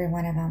each and every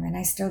one of them. And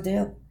I still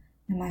do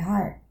in my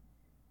heart.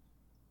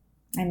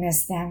 I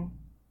miss them.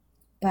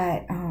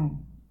 But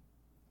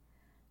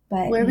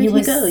where would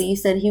he go? You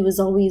said he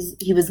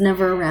was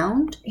never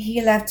around? He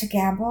left to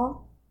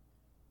gamble.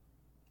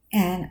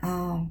 And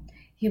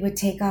he would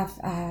take off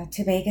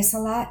to Vegas a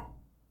lot.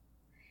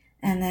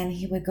 And then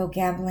he would go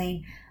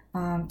gambling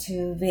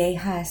to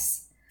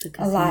Vegas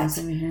a lot.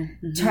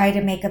 Mm-hmm. Try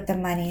to make up the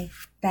money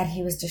that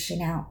he was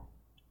dishing out.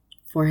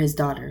 For his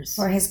daughters.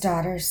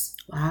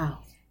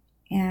 Wow.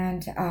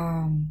 And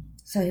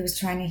so he was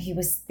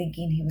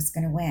thinking he was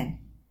going to win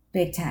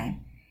big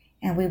time.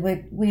 And we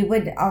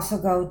would also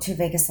go to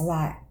Vegas a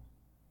lot.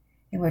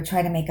 And we'd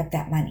try to make up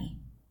that money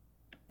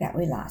that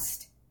we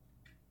lost.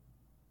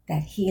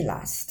 That he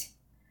lost.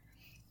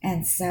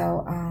 And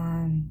so,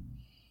 and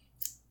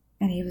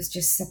he was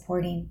just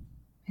supporting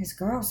his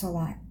girls a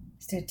lot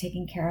instead of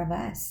taking care of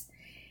us.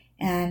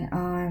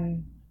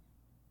 And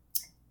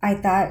I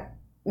thought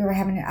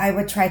I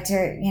would try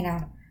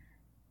to,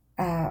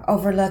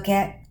 overlook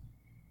it.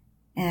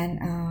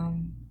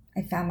 And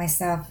I found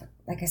myself,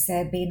 like I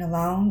said, being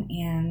alone,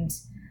 and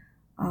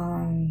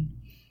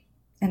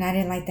I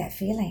didn't like that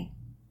feeling.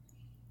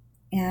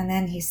 And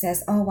then he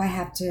says, "Oh, I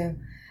have to,"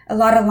 a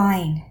lot of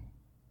lying.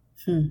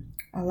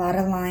 A lot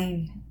of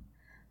lying.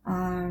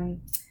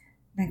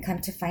 Then come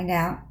to find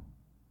out,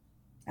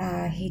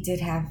 he did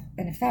have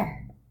an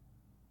affair.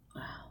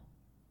 Wow.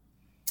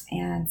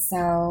 And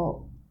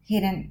so he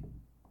didn't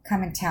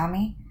come and tell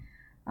me.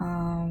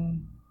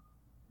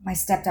 My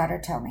stepdaughter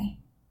told me.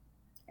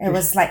 It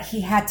was like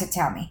he had to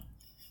tell me.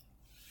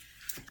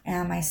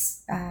 And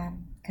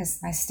because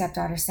my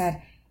stepdaughter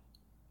said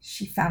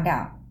she found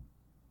out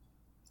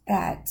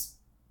that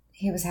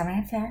he was having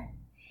an affair.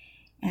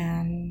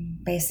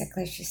 And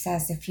basically she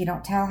says, if you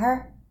don't tell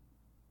her,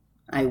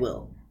 I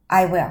will.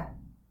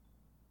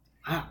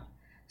 Wow.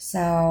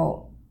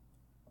 So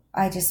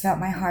I just felt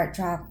my heart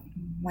drop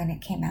when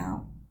it came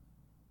out.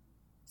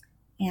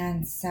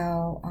 And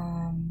so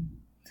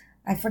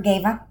I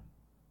forgave him.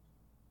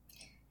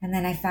 And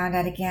then I found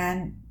out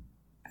again,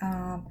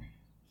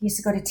 he used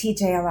to go to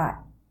TJ a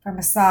lot for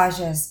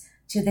massages,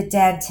 to the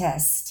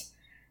dentist.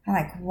 I'm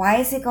like, why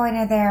is he going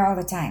in there all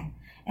the time?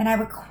 And I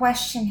would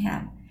question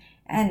him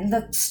and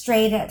look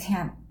straight at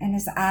him in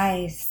his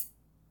eyes.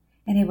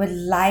 And he would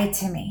lie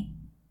to me.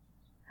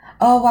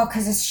 Oh, well,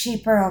 because it's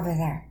cheaper over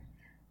there.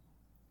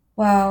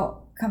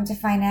 Well, come to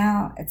find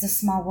out, it's a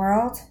small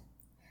world.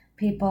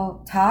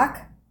 People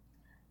talk.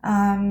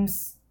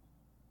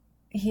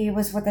 He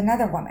was with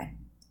another woman.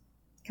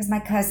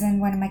 Because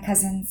one of my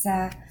cousins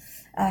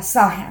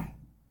saw him.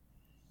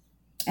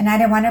 And I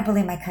didn't want to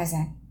believe my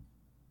cousin.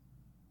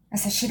 I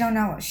said, she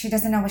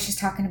doesn't know what she's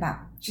talking about.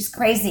 She's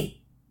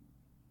crazy.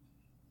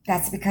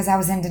 That's because I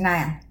was in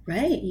denial.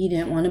 Right. You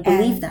didn't want to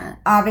believe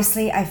that.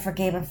 Obviously, I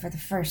forgave him for the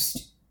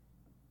first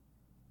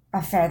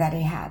affair that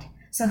he had.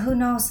 So who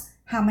knows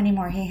how many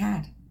more he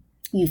had.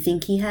 You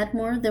think he had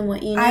more than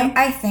what you know?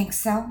 I think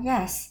so,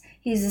 yes.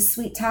 He's a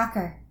sweet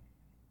talker.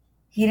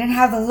 He didn't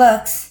have the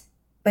looks,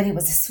 but he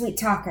was a sweet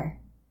talker.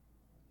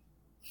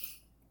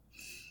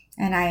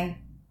 And I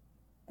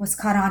was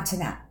caught on to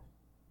that.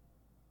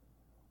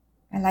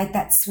 I like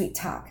that sweet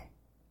talk.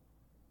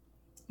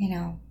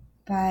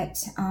 But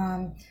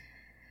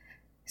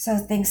so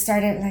things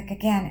started, like,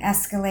 again,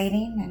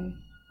 escalating,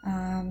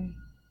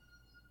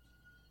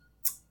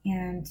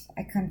 and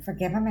I couldn't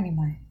forgive him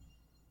anymore.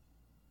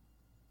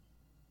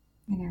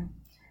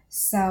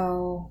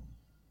 So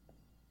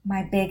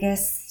my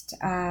biggest,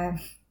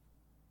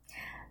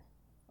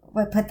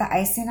 what put the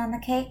icing on the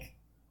cake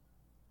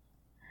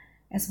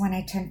is when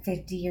I turned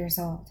 50 years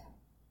old.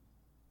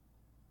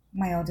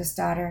 My oldest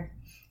daughter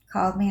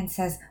called me and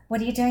says,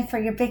 "What are you doing for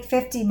your big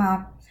 50,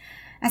 Mom?"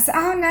 I said,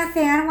 "Oh,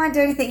 nothing. I don't want to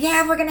do anything."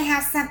 "Yeah, we're going to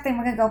have something.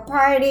 We're going to go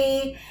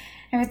party,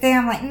 everything."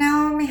 I'm like,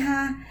 "No,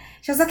 mija."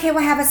 She goes, "Okay,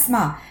 we'll have it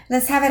small.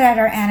 Let's have it at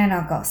our aunt and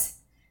uncle's.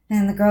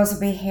 And the girls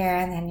will be here,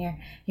 and then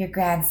your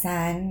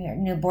grandson, your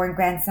newborn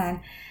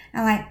grandson."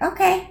 I'm like,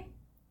 "Okay."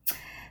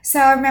 So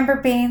I remember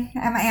being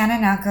at my aunt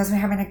and uncle's. We're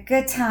having a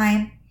good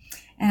time,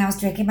 and I was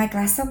drinking my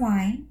glass of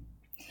wine,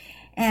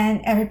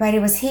 and everybody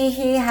was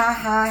hee ha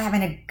ha,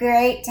 having a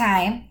great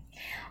time.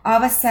 All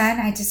of a sudden,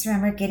 I just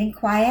remember getting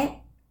quiet.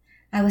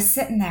 I was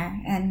sitting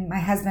there, and my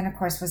husband, of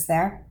course, was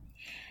there,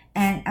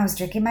 and I was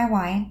drinking my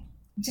wine,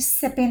 just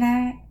sipping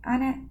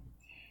on it,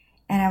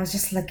 and I was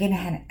just looking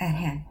at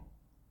him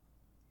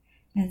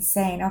and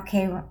saying,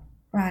 "Okay,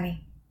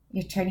 Ronnie,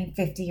 you're turning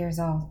 50 years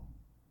old.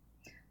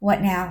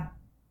 What now?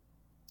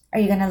 Are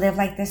you going to live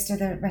like this through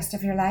the rest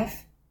of your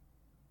life?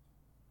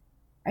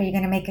 Are you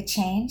going to make a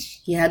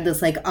change? You had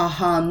this like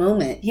aha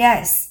moment.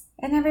 Yes.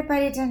 And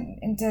everybody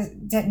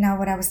didn't know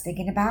what I was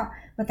thinking about,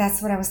 but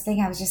that's what I was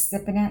thinking. I was just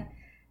sipping on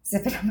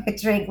my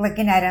drink,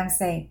 looking at him,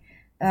 saying,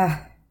 ugh,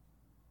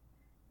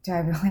 do I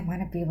really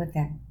want to be with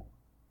them?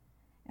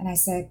 And I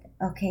said,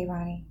 okay,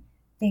 Ronnie,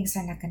 things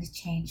are not going to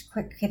change.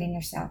 Quit kidding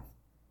yourself.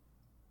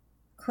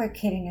 Quit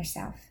kidding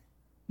yourself.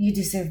 You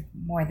deserve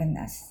more than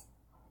this.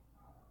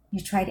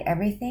 You tried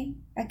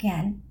everything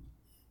again.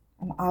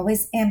 I'm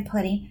always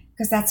inputting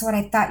because that's what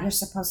I thought you're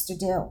supposed to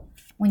do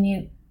when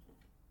you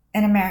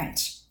in a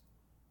marriage.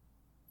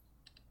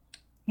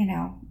 You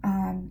know,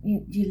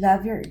 you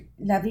love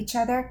each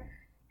other,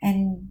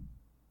 and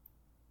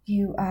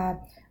you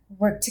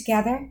work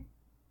together,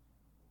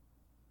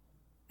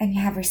 and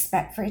you have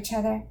respect for each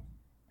other.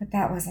 But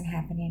that wasn't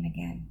happening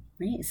again.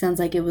 Right. It sounds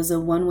like it was a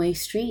one-way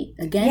street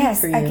again.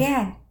 Yes, for you.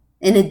 again.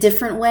 In a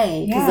different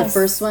way. Because Yes. the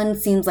first one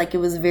seems like it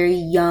was a very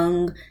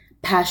young,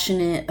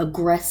 passionate,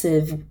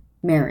 aggressive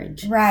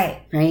marriage.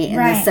 Right. Right? And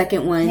Right. the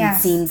second one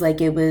Yes. seems like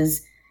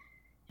the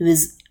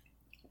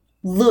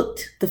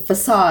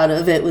facade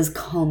of it was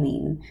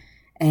calming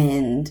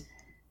and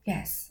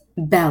Yes.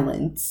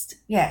 balanced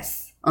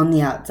Yes. on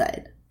the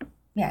outside.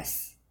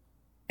 Yes.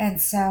 And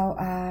so,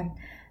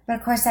 but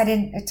of course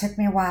it took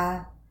me a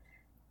while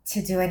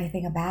to do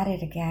anything about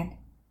it again.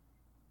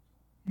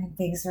 And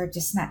things were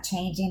just not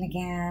changing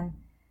again.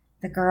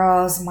 My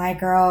girls,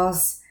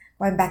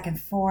 going back and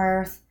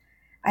forth.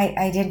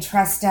 I didn't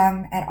trust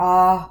them at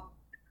all.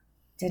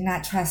 Did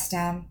not trust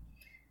them.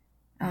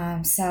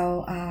 A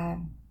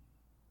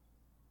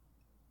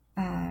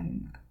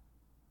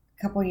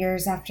couple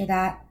years after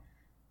that,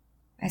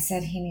 I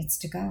said he needs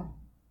to go.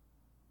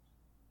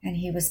 And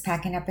he was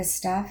packing up his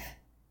stuff.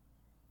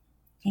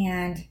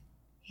 And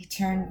he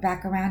turned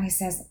back around. He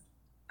says,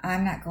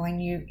 I'm not going,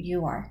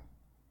 you are.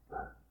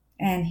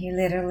 And he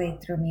literally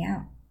threw me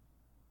out.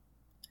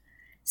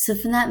 So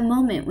from that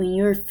moment when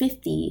you were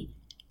 50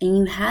 and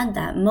you had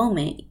that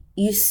moment,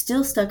 you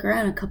still stuck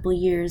around a couple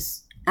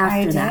years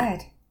after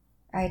that.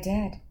 I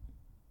did.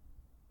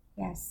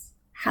 Yes.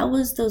 How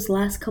was those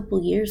last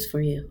couple years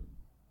for you?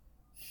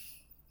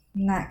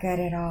 Not good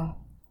at all.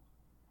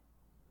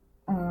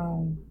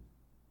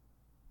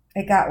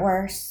 It got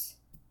worse.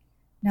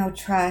 No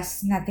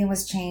trust. Nothing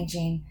was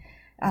changing.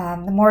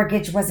 The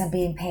mortgage wasn't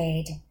being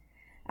paid.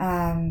 We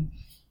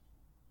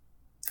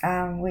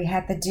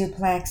had the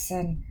duplex,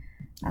 and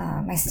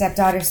my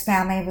stepdaughter's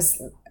family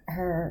was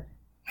her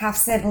half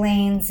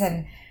siblings,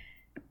 and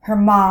her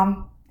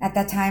mom at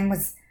that time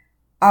was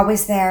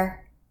always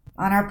there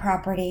on our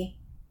property.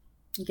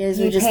 You guys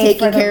You were just paid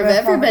for taking the care of roof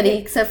everybody over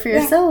it. except for Yeah.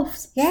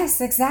 yourselves.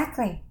 Yes,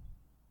 exactly.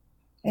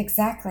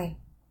 Exactly.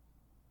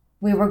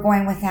 We were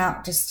going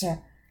without just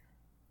to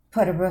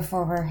put a roof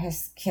over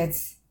his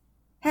kid's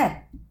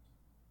head.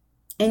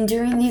 And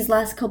during these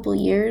last couple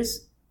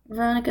years,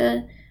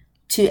 Veronica,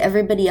 to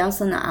everybody else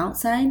on the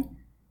outside,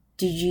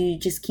 did you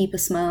just keep a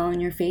smile on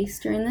your face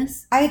during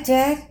this? I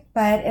did,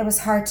 but it was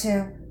hard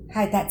to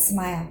hide that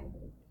smile.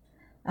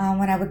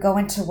 When I would go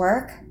into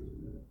work,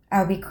 I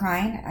would be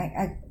crying.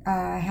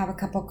 I have a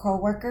couple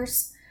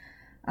co-workers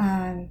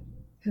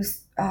who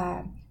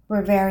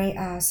were very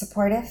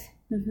supportive.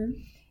 Mm-hmm.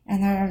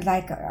 And they're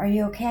like, are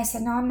you okay? I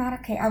said, no, I'm not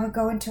okay. I would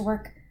go into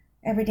work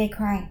every day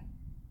crying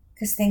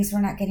because things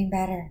were not getting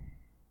better.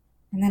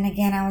 And then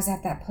again, I was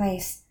at that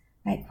place,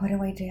 like, what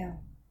do I do?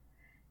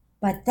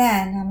 But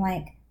then I'm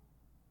like,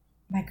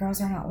 my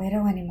girls are not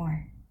little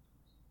anymore.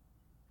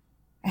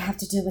 I have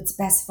to do what's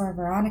best for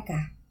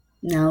Veronica.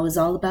 Now it was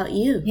all about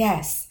you.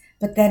 Yes.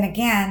 But then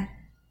again,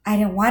 I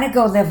didn't want to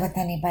go live with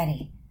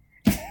anybody.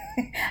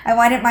 I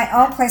wanted my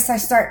own place. So I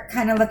start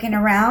kind of looking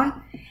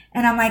around.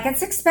 And I'm like,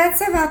 it's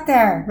expensive out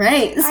there.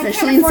 Right, I can't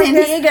especially in afford San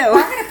this. Diego. I'm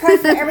going to apply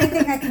for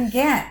everything I can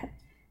get.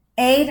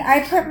 Aid,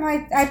 I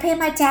pay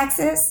my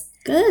taxes.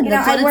 Good, You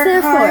that's know, what I work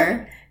it's there hard.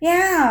 for.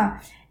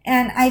 Yeah.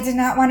 And I did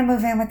not want to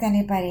move in with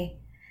anybody.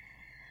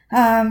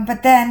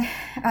 But then,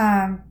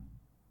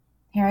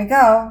 here I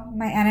go.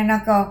 My aunt and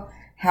uncle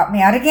helped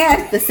me out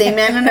again. The same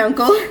aunt and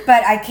uncle.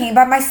 But I came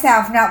by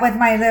myself, not with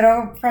my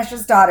little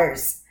precious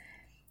daughters.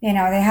 You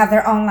know, they have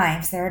their own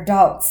lives. They're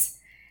adults.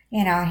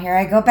 You know, here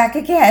I go back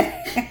again.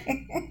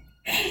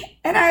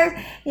 And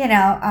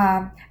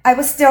I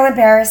was still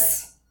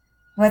embarrassed.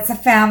 What's a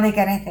family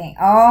going to think?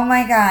 Oh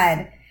my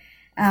God.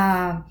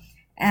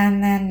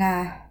 And then,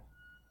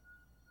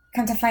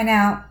 come to find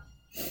out,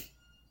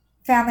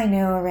 family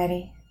knew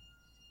already.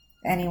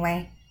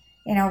 Anyway,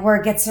 you know,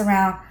 word gets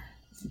around.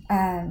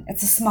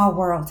 It's a small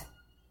world.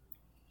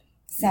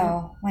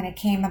 So when it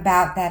came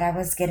about that I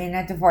was getting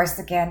a divorce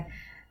again,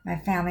 my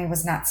family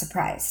was not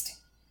surprised.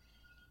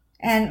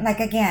 And like,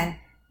 again,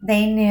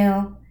 they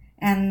knew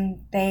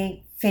and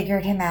they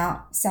figured him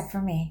out, except for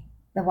me,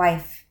 the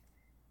wife,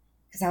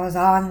 because I was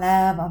all in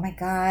love. Oh my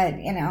God.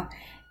 You know,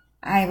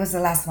 I was the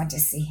last one to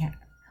see him,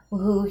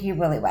 who he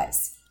really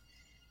was.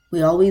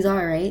 We always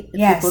are, right? The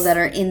Yes. people that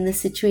are in the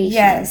situation.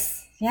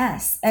 Yes.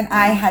 Yes. And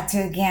I had to,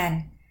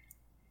 again,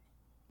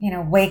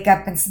 wake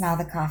up and smell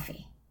the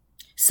coffee.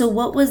 So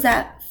what was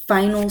that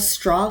final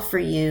straw for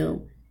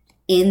you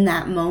in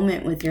that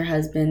moment with your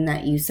husband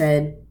that you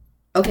said,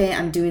 okay,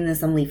 I'm doing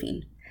this, I'm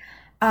leaving?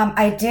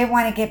 I did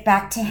want to get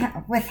back to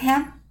him with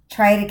him,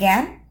 try it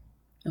again.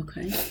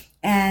 Okay.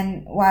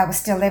 And while I was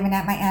still living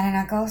at my aunt and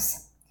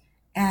uncle's,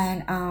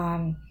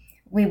 and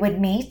we would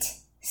meet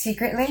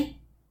secretly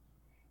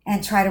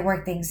and try to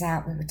work things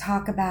out. We would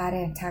talk about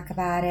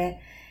it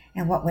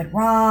and what went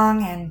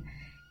wrong,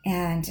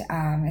 and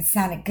it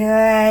sounded good,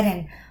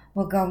 and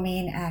we'll go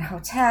meet at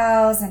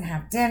hotels and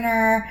have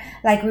dinner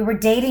like we were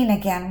dating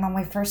again when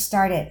we first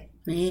started.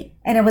 Right.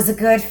 And it was a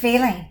good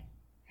feeling.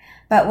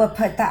 But what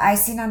put the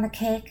icing on the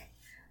cake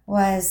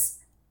was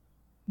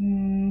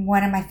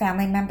one of my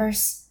family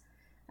members.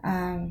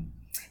 I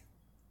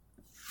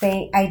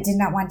did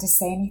not want to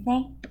say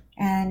anything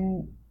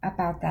and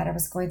about that. I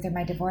was going through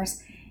my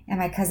divorce, and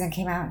my cousin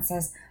came out and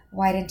says,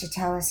 "Why didn't you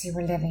tell us you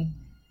were living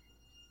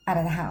out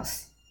of the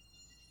house?"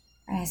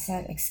 And I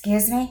said,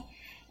 "Excuse me?"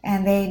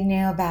 And they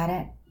knew about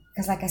it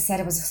because, like I said,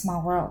 it was a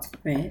small world.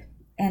 Right.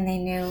 And they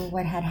knew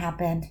what had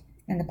happened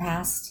in the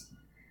past.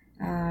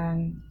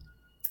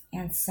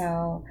 And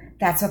so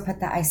that's what put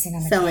the icing on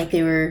the cake. Sound like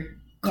they were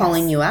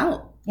calling you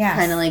out. Yes.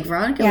 Kind of like,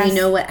 Veronica, we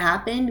know what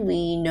happened.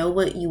 We know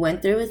what you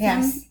went through with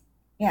him.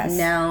 Yes.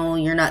 Now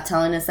you're not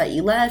telling us that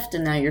you left,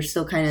 and now you're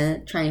still kind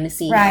of trying to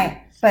see him.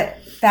 Right. But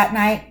that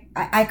night,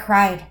 I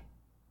cried.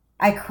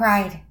 I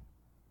cried.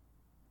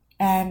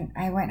 And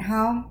I went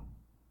home,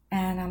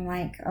 and I'm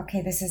like,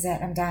 okay, this is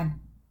it. I'm done.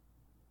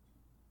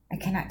 I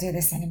cannot do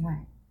this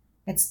anymore.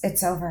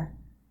 It's over.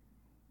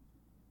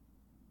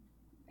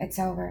 It's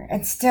over.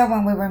 And still,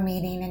 when we were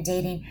meeting and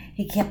dating,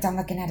 he kept on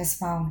looking at his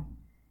phone.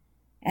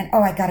 And,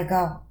 I gotta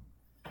go.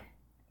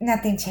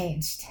 Nothing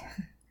changed.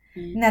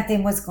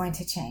 Nothing was going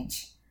to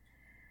change.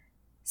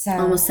 So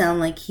almost sound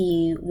like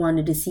he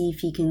wanted to see if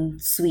he can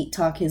sweet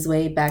talk his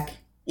way back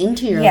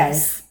into your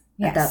life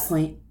at that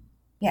point.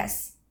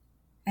 Yes.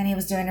 And he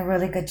was doing a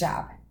really good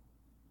job.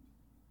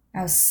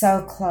 I was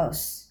so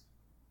close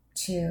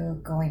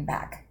to going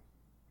back.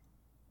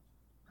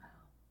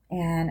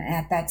 And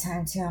at that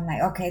time, too, I'm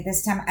like, okay,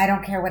 this time I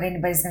don't care what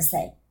anybody's going to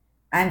say.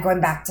 I'm going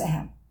back to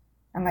him.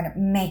 I'm going to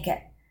make it.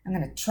 I'm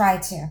going to try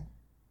to.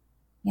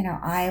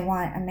 I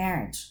want a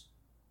marriage.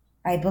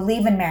 I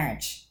believe in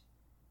marriage.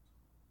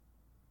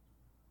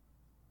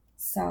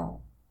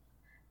 So,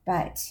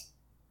 but,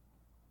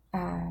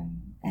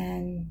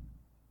 and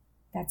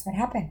that's what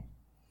happened.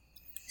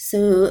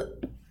 So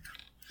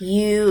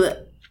you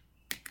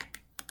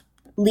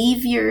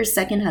leave your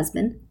second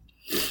husband.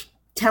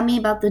 Tell me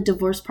about the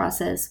divorce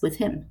process with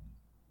him.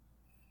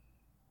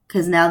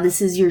 Because now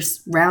this is your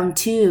round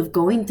 2 of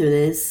going through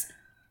this.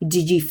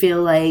 Did you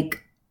feel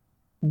like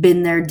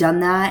been there, done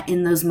that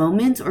in those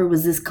moments? Or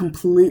was this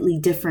completely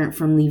different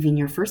from leaving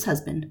your first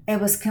husband?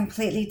 It was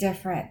completely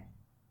different.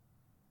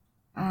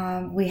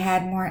 We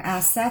had more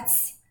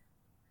assets.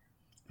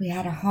 We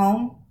had a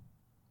home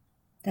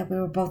that we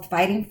were both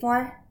fighting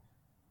for.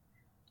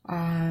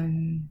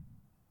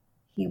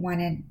 He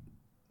wanted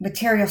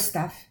material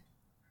stuff.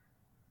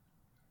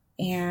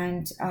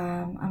 And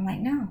I'm like,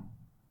 no.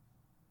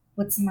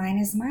 What's mine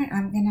is mine.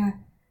 I'm going to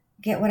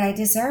get what I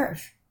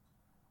deserve.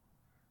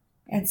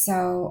 And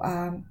so,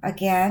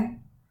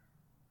 again,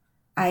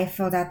 I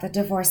filled out the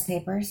divorce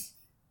papers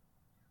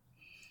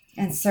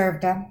and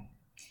served them.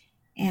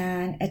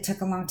 And it took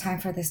a long time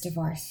for this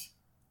divorce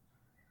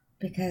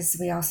because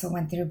we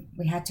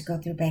had to go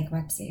through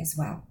bankruptcy as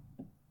well.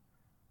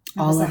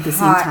 All at the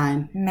same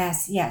time?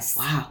 Mess, yes.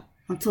 Wow,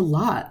 that's a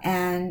lot.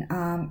 And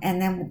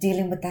then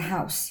dealing with the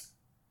house.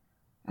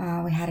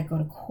 We had to go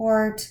to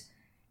court.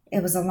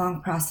 It was a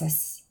long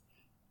process.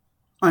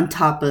 On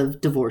top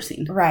of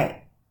divorcing.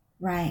 Right.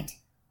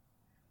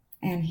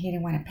 And he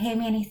didn't want to pay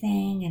me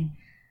anything, and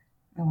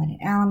I wanted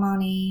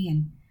alimony,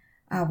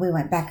 and we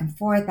went back and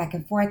forth,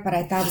 but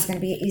I thought it was going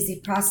to be an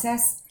easy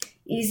process,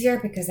 easier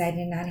because I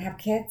did not have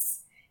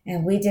kids,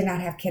 and we did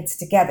not have kids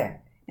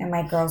together, and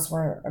my girls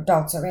were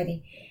adults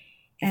already.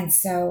 And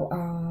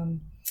so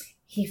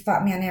he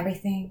fought me on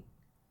everything.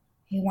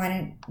 He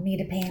wanted me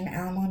to pay him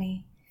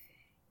alimony.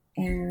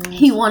 And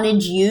he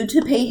wanted you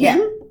to pay him?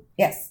 Yeah.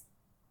 Yes.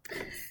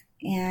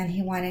 And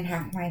he wanted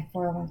half my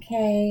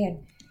 401k,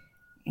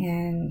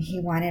 and he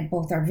wanted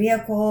both our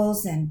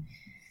vehicles, and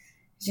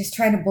just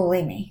trying to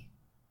bully me.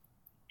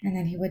 And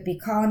then he would be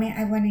calling me.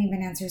 I wouldn't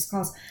even answer his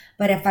calls.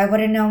 But if I would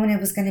have known it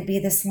was going to be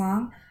this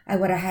long, I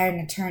would have hired an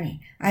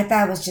attorney. I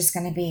thought it was just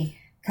going to be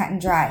cut and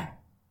dry.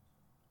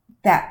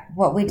 That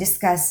what we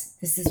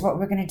discussed, this is what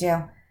we're going to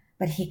do.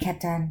 But he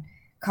kept on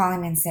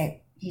calling me and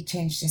say he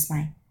changed his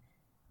mind.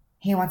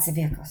 He wants the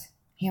vehicles.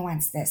 He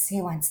wants this.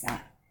 He wants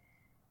that.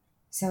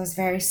 So it was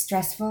very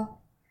stressful.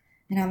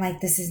 And I'm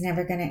like, this is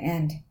never going to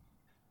end.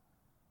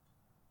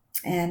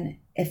 And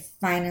it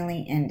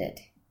finally ended.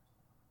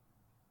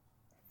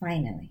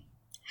 Finally.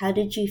 How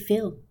did you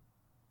feel?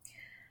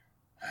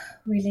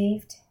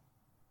 Relieved.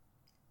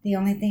 The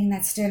only thing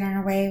that stood in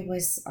our way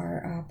was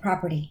our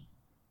property.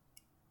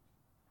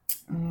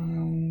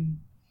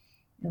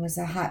 It was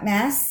a hot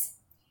mess.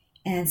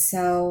 And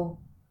so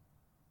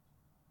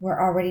we're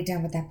already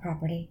done with that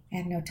property. I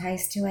have no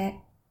ties to it.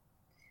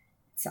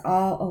 It's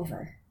all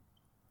over.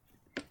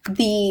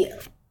 The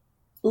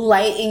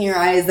light in your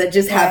eyes that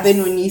just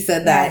happened when you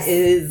said that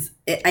is,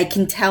 I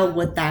can tell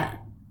what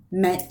that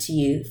meant to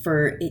you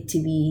for it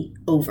to be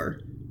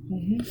over.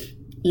 Mm-hmm.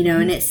 You know,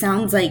 and it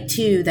sounds like,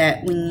 too,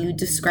 that when you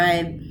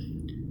describe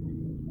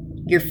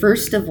your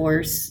first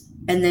divorce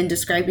and then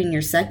describing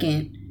your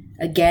second,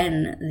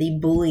 again, the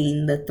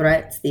bullying, the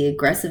threats, the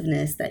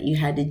aggressiveness that you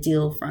had to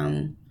deal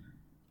from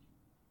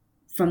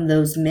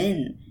those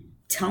men.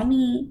 Tell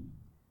me,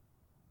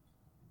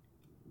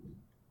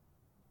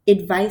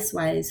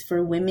 advice-wise,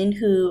 for women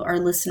who are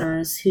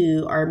listeners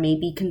who are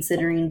maybe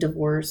considering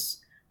divorce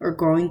or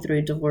going through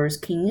a divorce,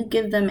 can you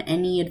give them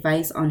any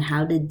advice on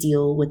how to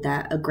deal with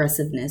that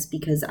aggressiveness?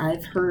 Because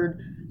I've heard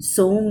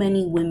so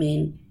many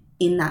women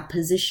in that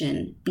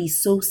position be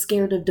so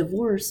scared of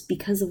divorce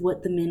because of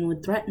what the men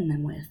would threaten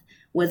them with.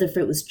 Whether if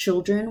it was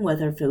children,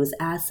 whether if it was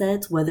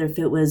assets, whether if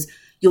it was,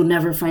 you'll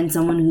never find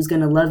someone who's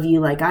going to love you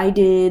like I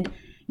did.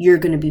 You're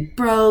going to be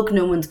broke.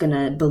 No one's going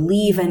to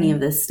believe any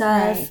of this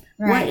stuff.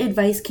 Right. What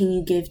advice can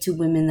you give to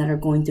women that are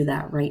going through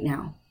that right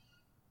now?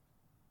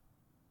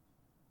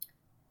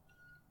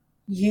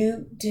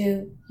 You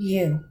do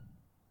you.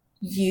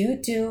 You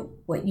do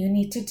what you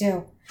need to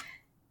do.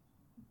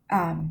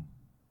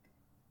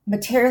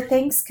 Material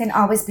things can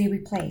always be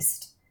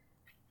replaced.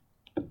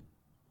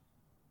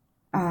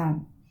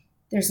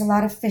 There's a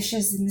lot of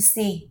fishes in the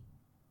sea,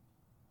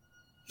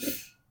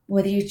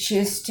 whether you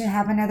choose to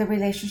have another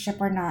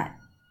relationship or not.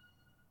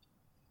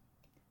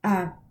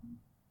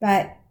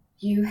 But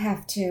you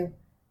have to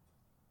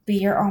be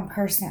your own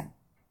person.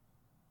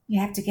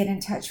 You have to get in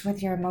touch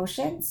with your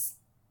emotions.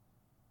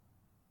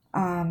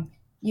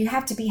 You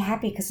have to be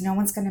happy because no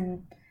one's going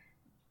to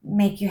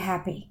make you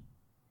happy.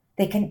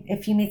 They can,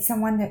 if you meet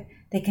someone that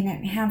they can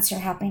enhance your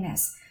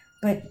happiness,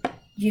 but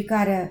you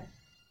got to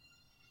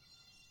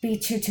be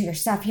true to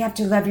yourself. You have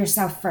to love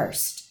yourself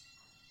first.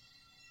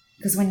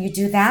 Because when you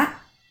do that,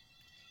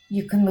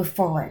 you can move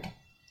forward.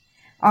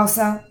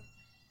 Also,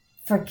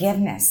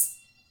 forgiveness.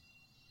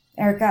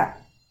 Erica,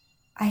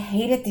 I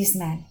hated these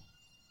men.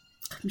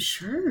 I'm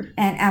sure.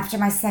 And after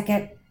my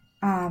second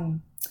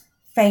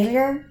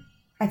failure,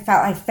 I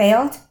felt I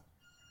failed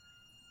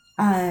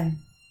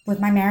with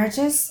my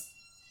marriages.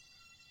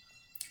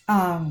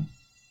 I'm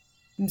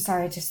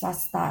sorry, I just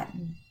lost thought.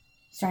 I'm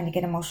starting to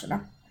get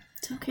emotional.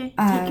 It's okay.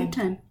 Take your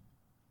time.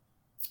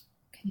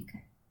 Can you go?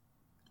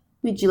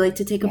 Would you like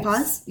to take a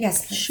pause?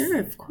 Yes, please. Sure,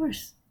 of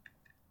course.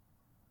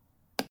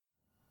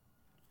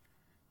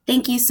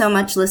 Thank you so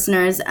much,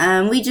 listeners.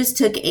 We just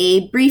took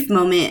a brief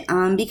moment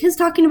because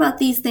talking about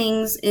these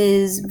things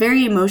is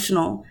very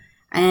emotional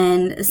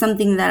and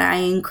something that I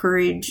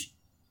encourage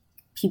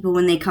people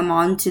when they come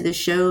on to the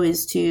show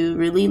is to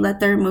really let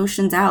their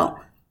emotions out.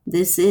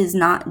 This is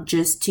not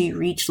just to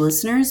reach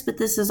listeners, but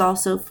this is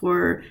also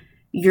for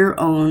your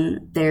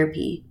own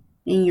therapy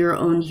and your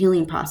own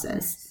healing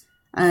process.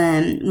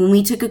 When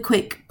we took a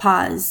quick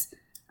pause,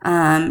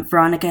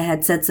 Veronica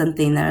had said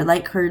something that I'd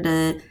like her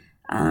to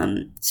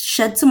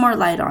shed some more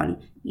light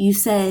on. You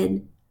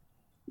said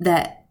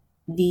that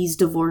these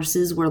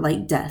divorces were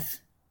like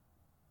death.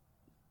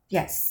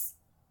 Yes.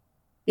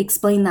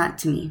 Explain that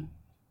to me.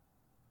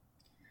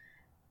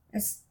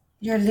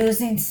 You're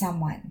losing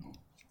someone.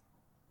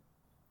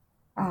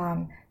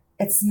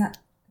 It's not,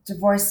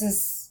 divorce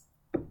is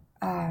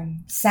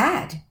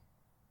sad.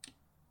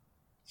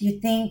 You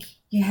think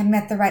you have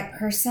met the right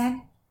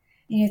person,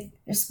 and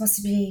you're supposed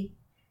to be,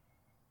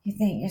 you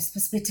think you're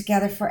supposed to be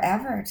together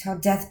forever till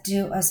death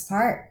do us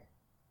part.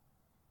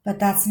 But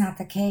that's not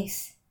the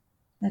case.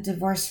 The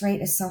divorce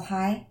rate is so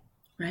high.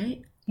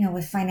 Right. You know,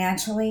 with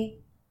financially,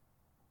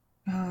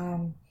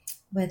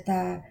 with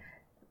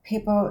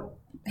people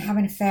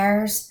having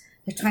affairs,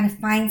 they're trying to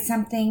find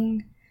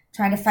something,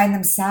 trying to find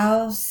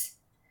themselves.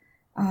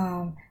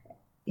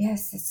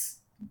 Yes, it's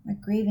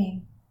like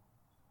grieving.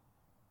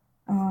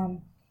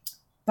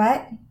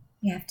 But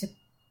you have to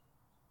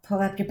pull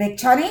up your big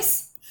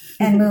chonies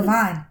and move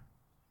on.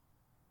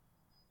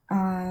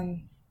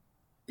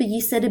 But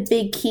you said a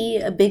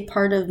big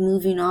part of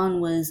moving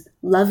on was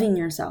loving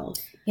yourself.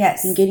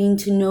 Yes. And getting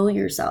to know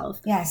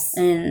yourself. Yes.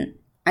 And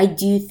I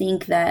do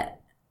think that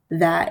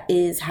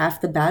is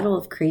half the battle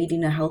of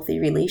creating a healthy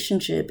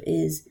relationship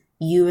is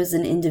you as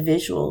an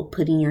individual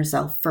putting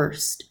yourself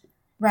first.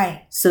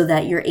 Right. So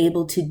that you're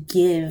able to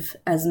give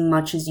as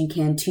much as you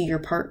can to your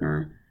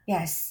partner.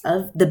 Yes.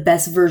 Of the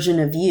best version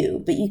of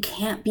you. But you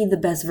can't be the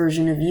best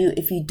version of you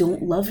if you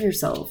don't love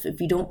yourself,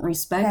 if you don't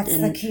respect That's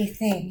the key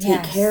thing.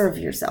 Take care of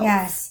yourself.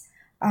 Yes.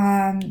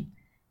 And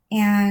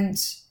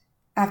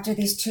after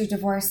these 2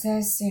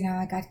 divorces,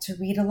 I got to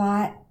read a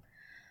lot.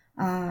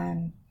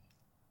 I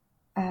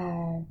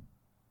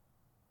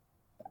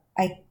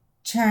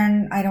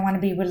don't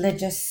want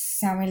to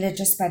sound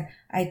religious, but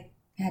I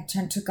had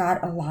turned to God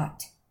a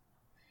lot.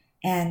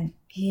 And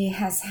He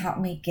has helped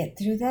me get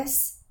through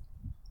this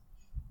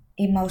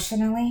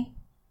emotionally.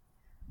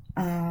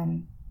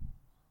 Where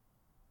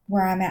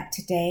I'm at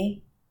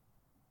today,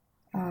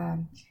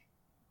 um,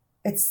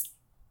 it's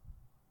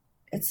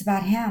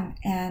about him,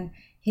 and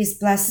he's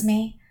blessed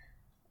me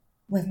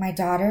with my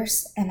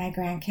daughters and my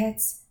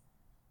grandkids,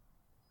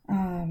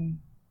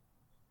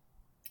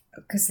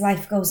 because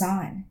life goes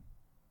on.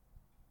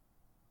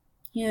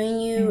 You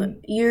know,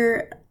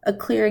 you're a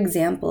clear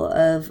example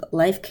of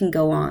life can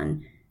go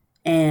on.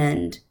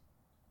 And,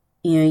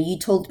 you know, you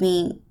told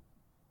me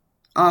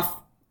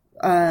off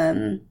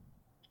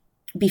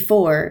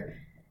before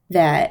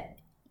that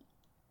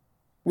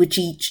with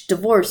each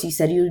divorce, you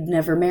said you would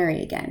never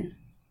marry again.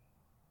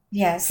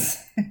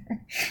 Yes.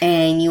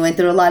 And you went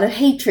through a lot of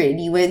hatred.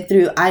 You went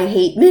through, I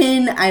hate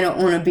men. I don't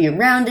want to be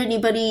around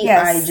anybody.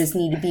 Yes. I just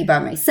need to be by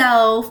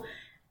myself.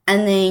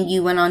 And then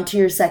you went on to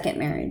your second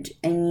marriage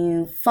and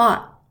you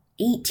fought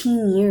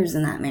 18 years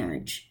in that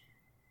marriage.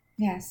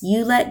 Yes.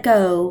 You let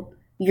go.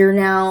 You're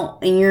now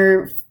in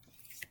your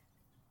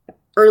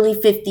early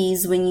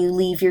 50s when you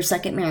leave your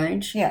second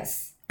marriage.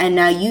 Yes. And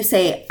now you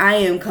say, I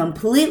am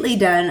completely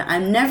done.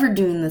 I'm never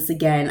doing this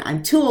again.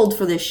 I'm too old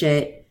for this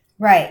shit.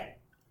 Right.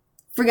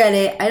 Forget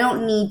it. I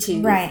don't need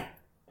to. Right.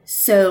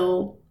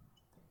 So,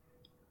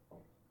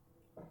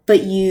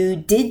 but you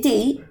did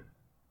date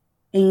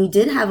and you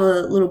did have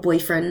a little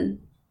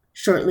boyfriend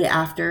shortly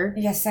after.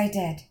 Yes, I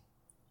did.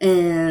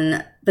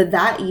 But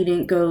that you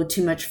didn't go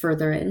too much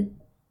further in.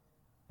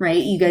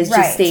 Right? You guys Right.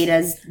 just stayed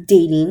as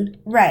dating.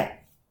 Right.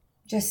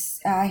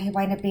 Just, he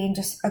wound up being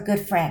just a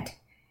good friend.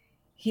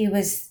 He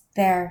was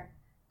there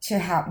to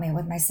help me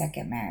with my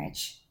second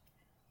marriage.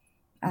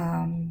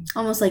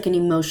 Almost like an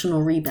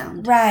emotional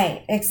rebound.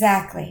 Right.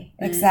 Exactly.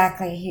 Mm.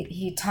 Exactly.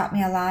 He taught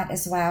me a lot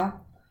as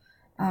well.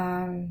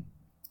 And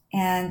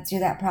through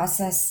that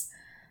process,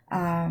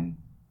 I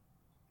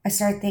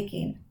started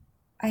thinking,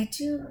 I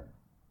do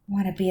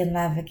want to be in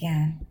love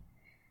again.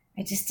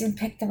 I just didn't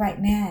pick the right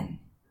man.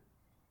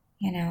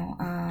 You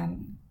know,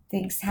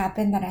 things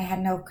happened that I had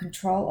no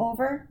control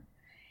over.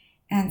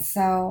 And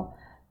so,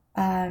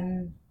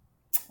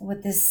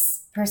 with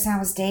this person I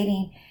was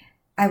dating,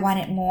 I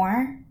wanted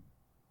more,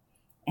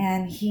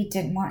 and he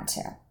didn't want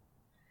to.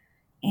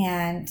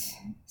 And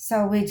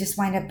so we just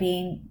wind up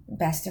being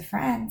best of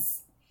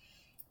friends.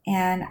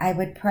 And I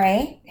would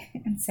pray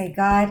and say,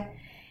 God,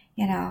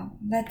 you know,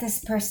 let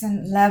this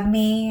person love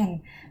me,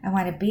 and I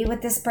want to be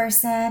with this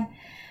person.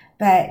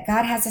 But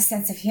God has a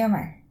sense of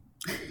humor.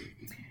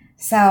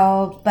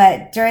 So,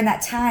 but during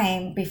that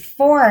time,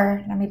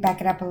 let me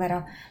back it up a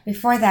little.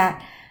 Before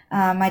that,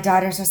 my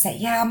daughters would say,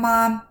 yeah,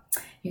 Mom,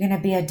 you're going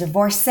to be a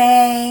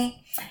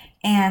divorcee.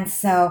 And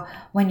so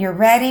when you're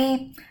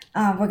ready,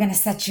 we're going to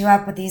set you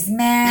up with these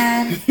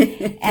men.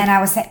 And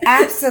I would say,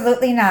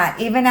 absolutely not.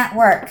 Even at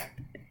work,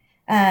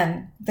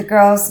 the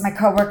girls, my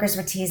coworkers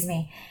would tease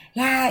me.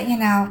 Yeah, you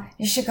know,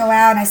 you should go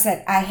out. And I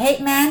said, I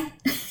hate men.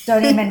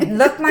 Don't even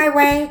look my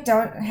way.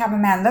 Don't have a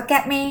man look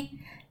at me.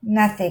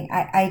 Nothing.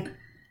 I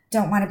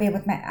don't want to be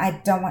with men.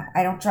 I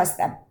don't trust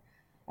them.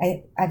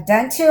 I've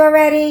done 2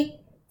 already.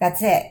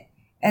 That's it.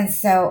 And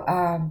so,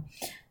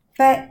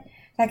 but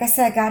like I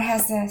said, God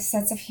has a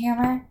sense of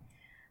humor.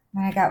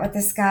 When I got with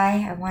this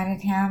guy, I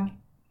wanted him.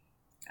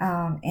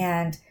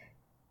 And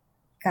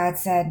God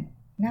said,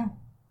 no,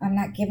 I'm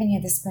not giving you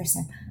this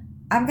person.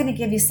 I'm going to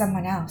give you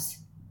someone else.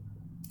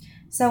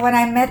 So when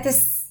I met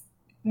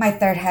my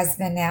third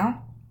husband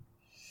now,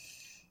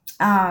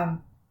 I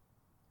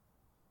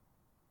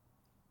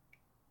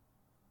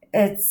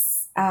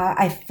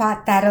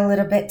fought that a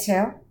little bit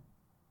too.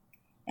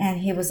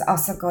 And he was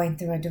also going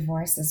through a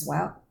divorce as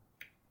well.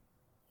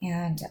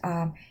 And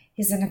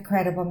he's an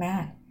incredible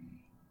man.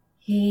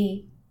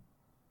 He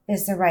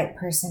is the right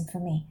person for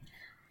me.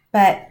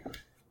 But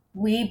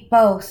we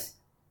both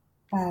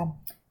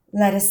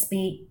let us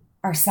be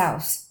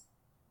ourselves.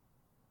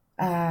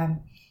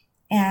 And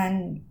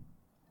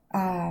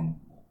I'm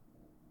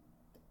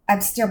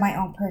still my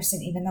own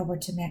person, even though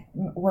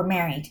we're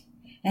married.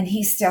 And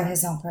he's still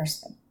his own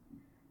person.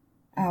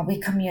 We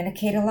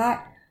communicate a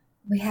lot.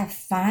 We have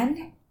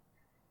fun.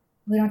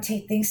 We don't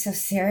take things so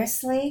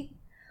seriously.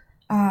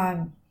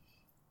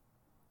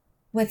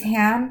 With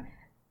him,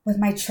 with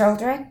my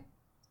children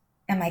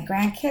and my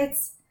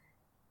grandkids,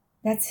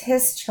 that's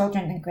his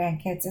children and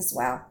grandkids as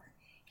well.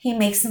 He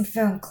makes them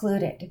feel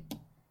included.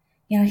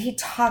 You know, he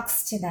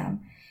talks to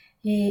them.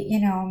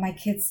 My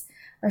kids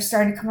are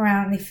starting to come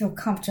around and they feel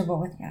comfortable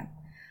with him.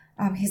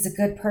 He's a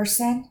good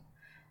person.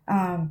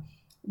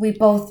 We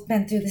both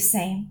been through the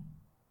same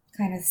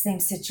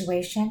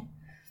situation.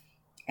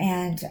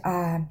 And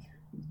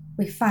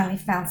we finally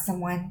found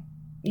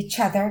each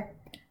other,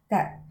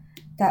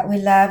 that we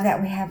love,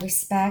 that we have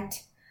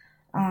respect.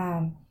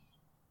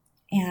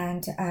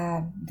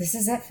 This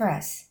is it for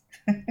us.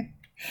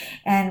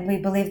 And we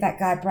believe that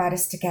God brought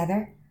us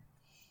together.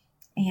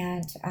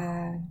 And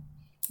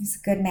he's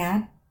a good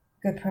man,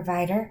 good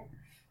provider,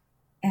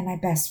 and my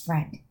best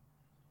friend.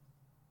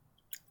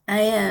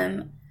 I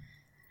am.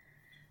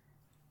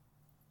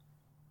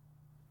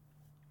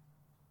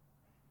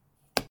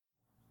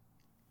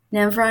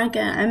 Now,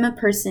 Veronica, I'm a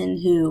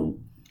person who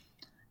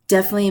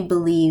definitely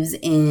believes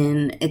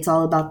in it's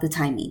all about the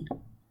timing.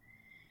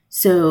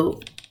 So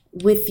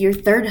with your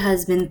third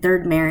husband,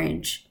 third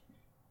marriage,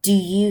 do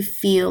you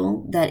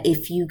feel that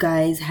if you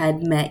guys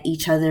had met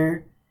each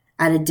other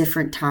at a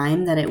different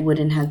time, that it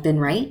wouldn't have been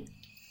right?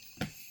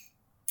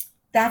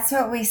 That's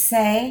what we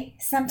say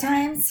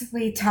sometimes.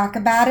 We talk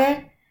about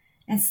it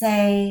and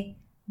say,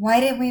 why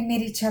didn't we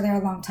meet each other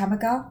a long time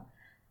ago?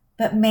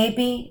 But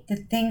maybe the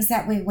things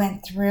that we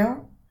went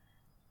through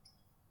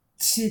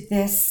to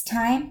this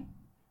time,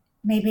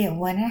 maybe it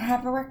wouldn't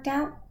have worked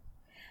out.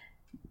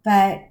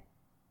 But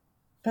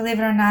believe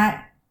it or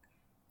not,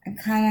 I'm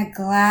kind of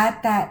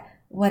glad that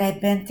what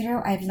I've been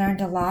through, I've learned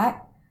a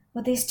lot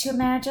with these two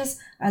marriages.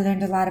 I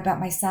learned a lot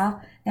about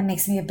myself that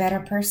makes me a better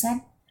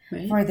person.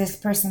 Right. For this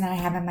person that I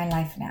have in my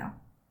life now.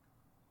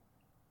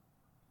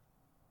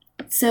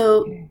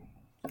 So,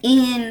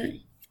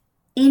 in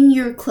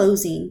your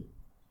closing,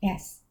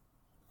 yes,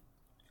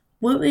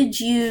 what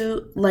would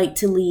you like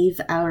to leave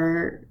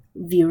our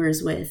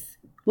viewers with?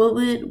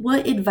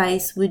 What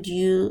advice would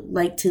you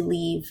like to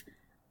leave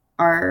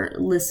our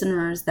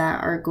listeners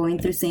that are going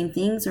through same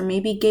things, or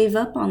maybe gave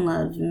up on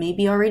love,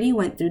 maybe already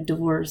went through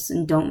divorce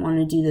and don't want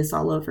to do this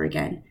all over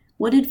again?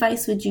 What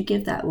advice would you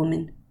give that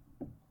woman?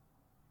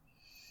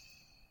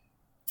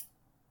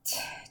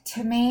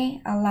 To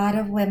me, a lot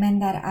of women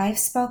that I've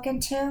spoken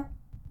to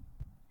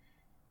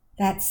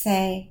that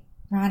say,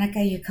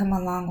 Veronica, you come a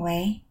long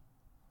way.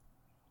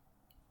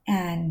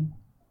 And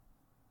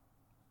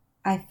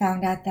I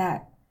found out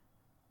that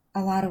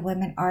a lot of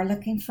women are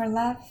looking for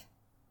love.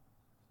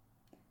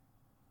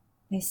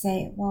 They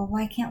say, well,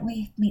 why can't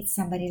we meet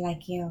somebody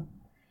like you?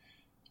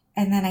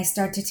 And then I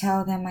start to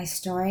tell them my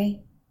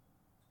story.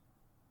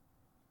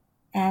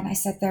 And I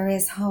said, there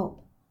is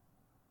hope.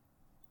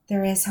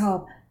 There is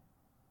hope.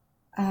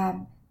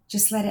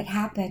 Just let it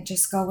happen.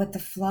 Just go with the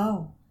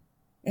flow.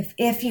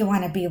 If you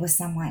want to be with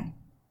someone,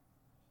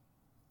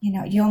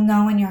 you'll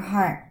know in your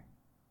heart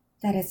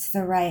that it's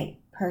the right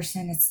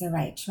person. It's the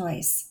right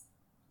choice.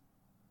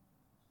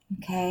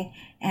 Okay.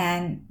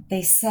 And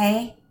they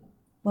say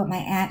what my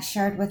aunt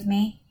shared with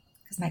me,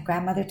 because my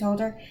grandmother told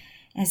her,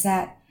 is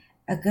that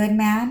a good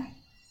man,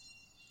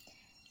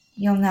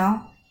 you'll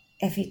know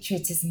if he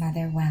treats his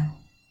mother well.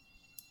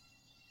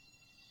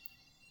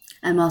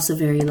 I'm also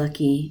very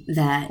lucky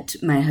that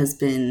my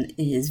husband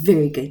is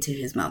very good to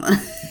his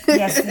mama.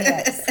 Yes, he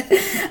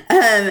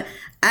is.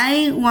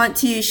 I want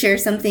to share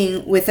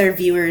something with our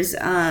viewers.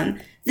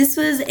 This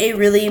was a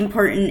really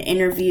important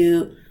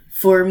interview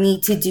for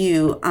me to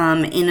do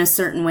in a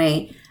certain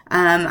way.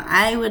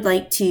 I would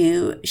like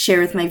to share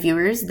with my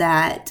viewers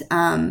that,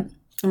 or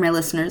my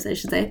listeners, I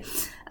should say,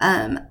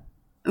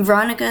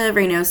 Veronica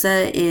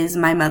Reynosa is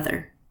my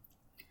mother.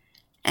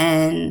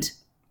 And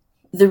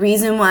the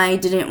reason why I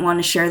didn't want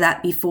to share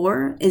that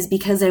before is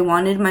because I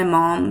wanted my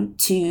mom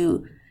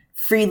to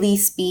freely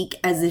speak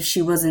as if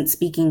she wasn't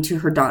speaking to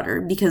her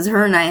daughter, because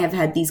her and I have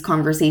had these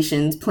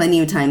conversations plenty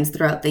of times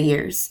throughout the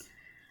years.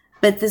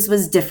 But this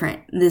was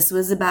different. This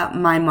was about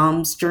my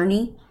mom's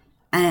journey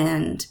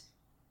and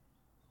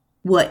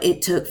what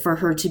it took for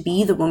her to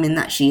be the woman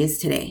that she is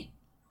today.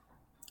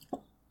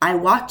 I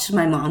watched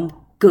my mom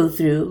go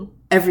through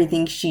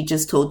everything she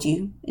just told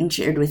you and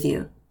shared with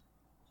you.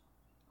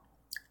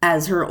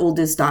 As her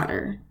oldest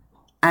daughter,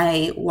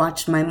 I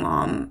watched my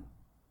mom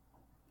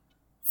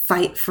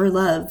fight for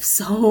love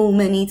so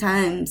many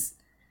times.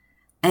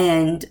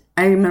 And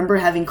I remember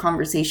having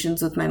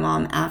conversations with my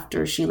mom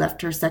after she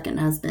left her second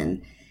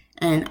husband.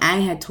 And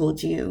I had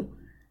told you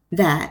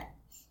that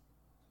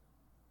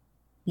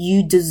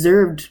you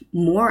deserved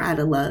more out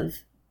of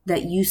love,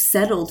 that you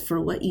settled for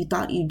what you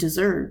thought you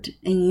deserved.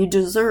 And you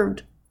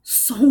deserved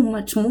so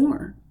much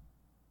more.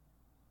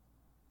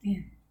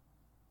 Yeah.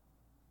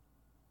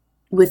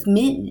 With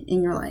men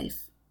in your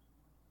life.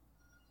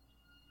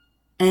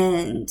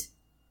 And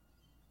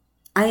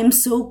I am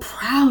so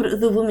proud of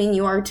the woman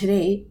you are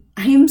today.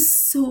 I am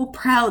so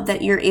proud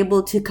that you're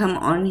able to come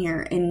on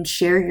here and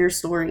share your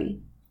story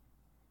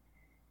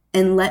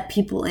and let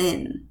people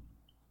in,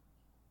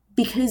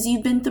 because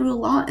you've been through a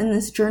lot in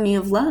this journey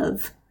of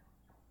love.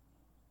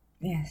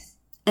 Yes.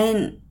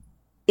 And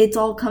it's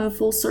all come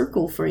full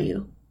circle for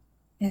you.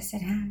 Yes,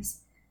 it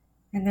has.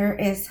 And there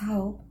is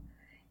hope.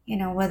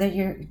 Whether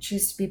you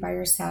choose to be by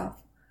yourself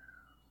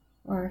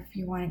or if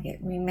you want to get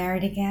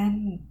remarried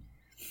again,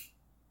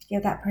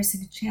 give that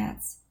person a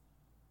chance.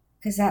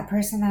 Because that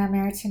person that I'm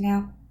married to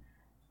now,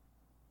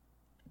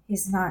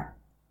 he's not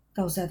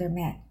those other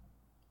men.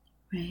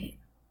 Right.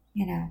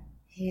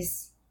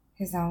 He's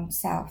his own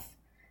self.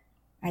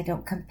 I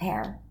don't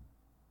compare.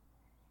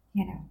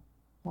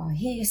 Well,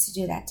 he used to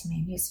do that to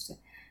me.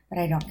 But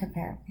I don't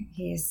compare.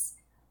 He is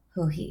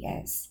who he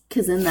is.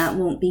 Because then that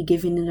won't be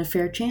giving it a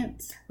fair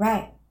chance.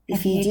 Right.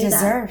 If he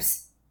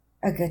deserves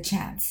a good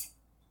chance.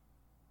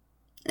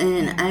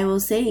 And I will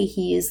say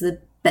he is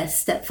the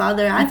best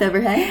stepfather I've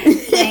ever had.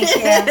 Thank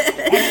you. And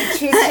he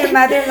treats your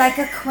mother like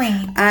a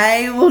queen.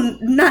 I will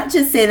not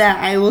just say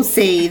that. I will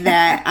say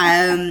that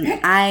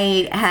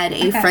I had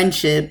a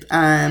friendship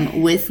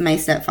with my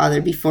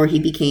stepfather before he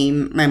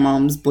became my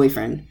mom's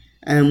boyfriend.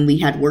 We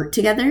had worked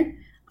together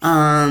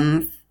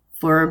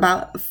for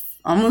about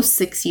almost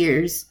 6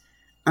 years.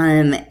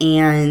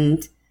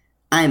 And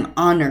I'm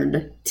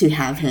honored to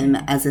have him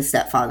as a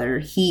stepfather.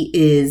 He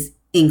is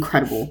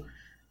incredible.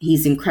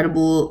 He's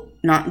incredible,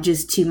 not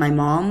just to my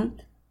mom,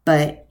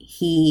 but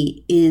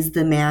he is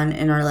the man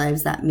in our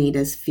lives that made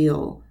us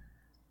feel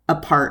a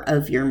part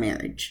of your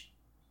marriage.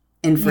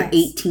 And for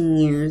 18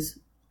 years,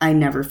 I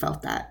never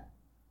felt that.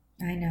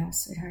 I know,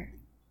 sweetheart.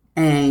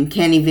 And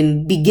can't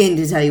even begin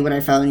to tell you what I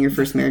felt in your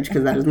first marriage,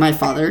 because that is my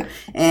father.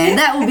 And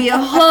that will be a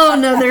whole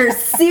nother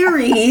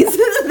series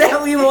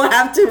that we will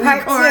have to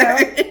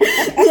record.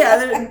 Yeah,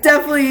 there's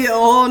definitely a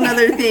whole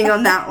nother thing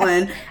on that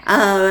one.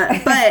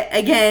 But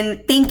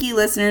again, thank you,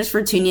 listeners,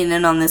 for tuning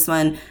in on this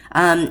one.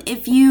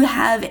 If you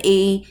have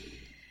a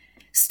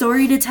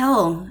story to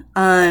tell,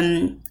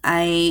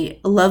 I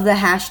love the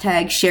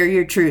hashtag share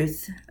your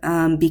truth,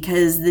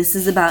 because this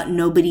is about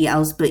nobody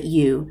else but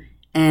you.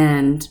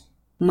 And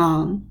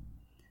Mom,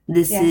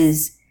 this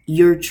is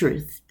your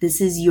truth. This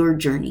is your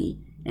journey.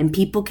 And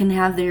people can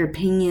have their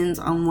opinions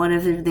on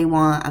whatever they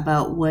want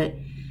about what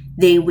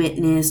they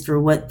witnessed or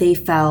what they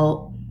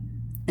felt.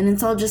 And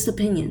it's all just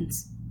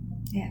opinions.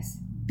 Yes.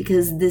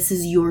 Because this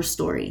is your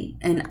story.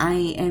 And I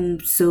am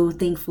so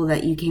thankful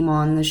that you came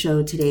on the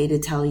show today to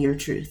tell your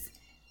truth.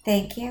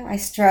 Thank you. I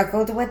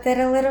struggled with it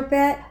a little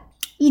bit.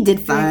 You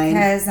did fine.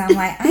 Because I'm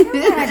like, I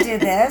don't want to do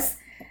this.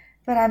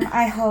 But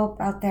I hope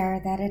out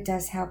there that it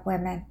does help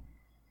women.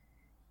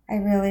 I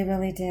really,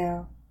 really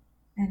do.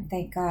 And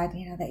thank God,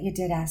 that you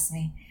did ask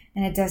me.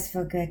 And it does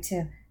feel good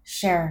to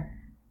share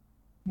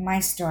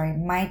my story,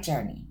 my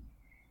journey,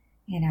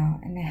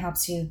 and it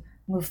helps you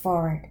move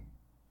forward.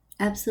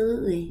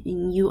 Absolutely.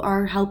 And you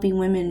are helping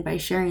women by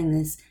sharing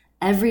this.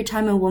 Every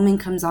time a woman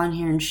comes on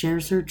here and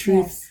shares her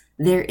truth,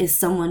 there is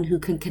someone who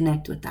can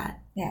connect with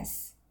that.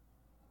 Yes.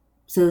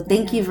 So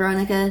thank you,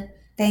 Veronica.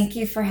 Thank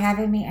you for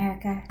having me,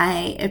 Erica.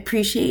 I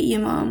appreciate you,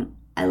 Mom.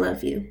 I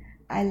love you.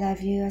 I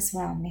love you as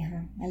well,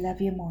 mija. I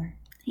love you more.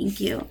 Thank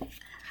you.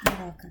 You're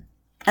welcome.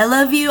 I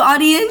love you,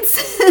 audience.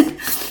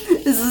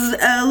 This is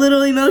a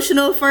little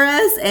emotional for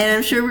us, and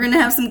I'm sure we're going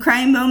to have some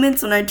crying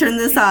moments when I turn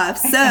this off.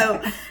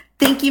 So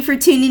thank you for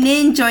tuning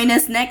in. Join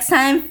us next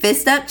time.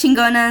 Fist up,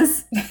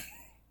 chingonas.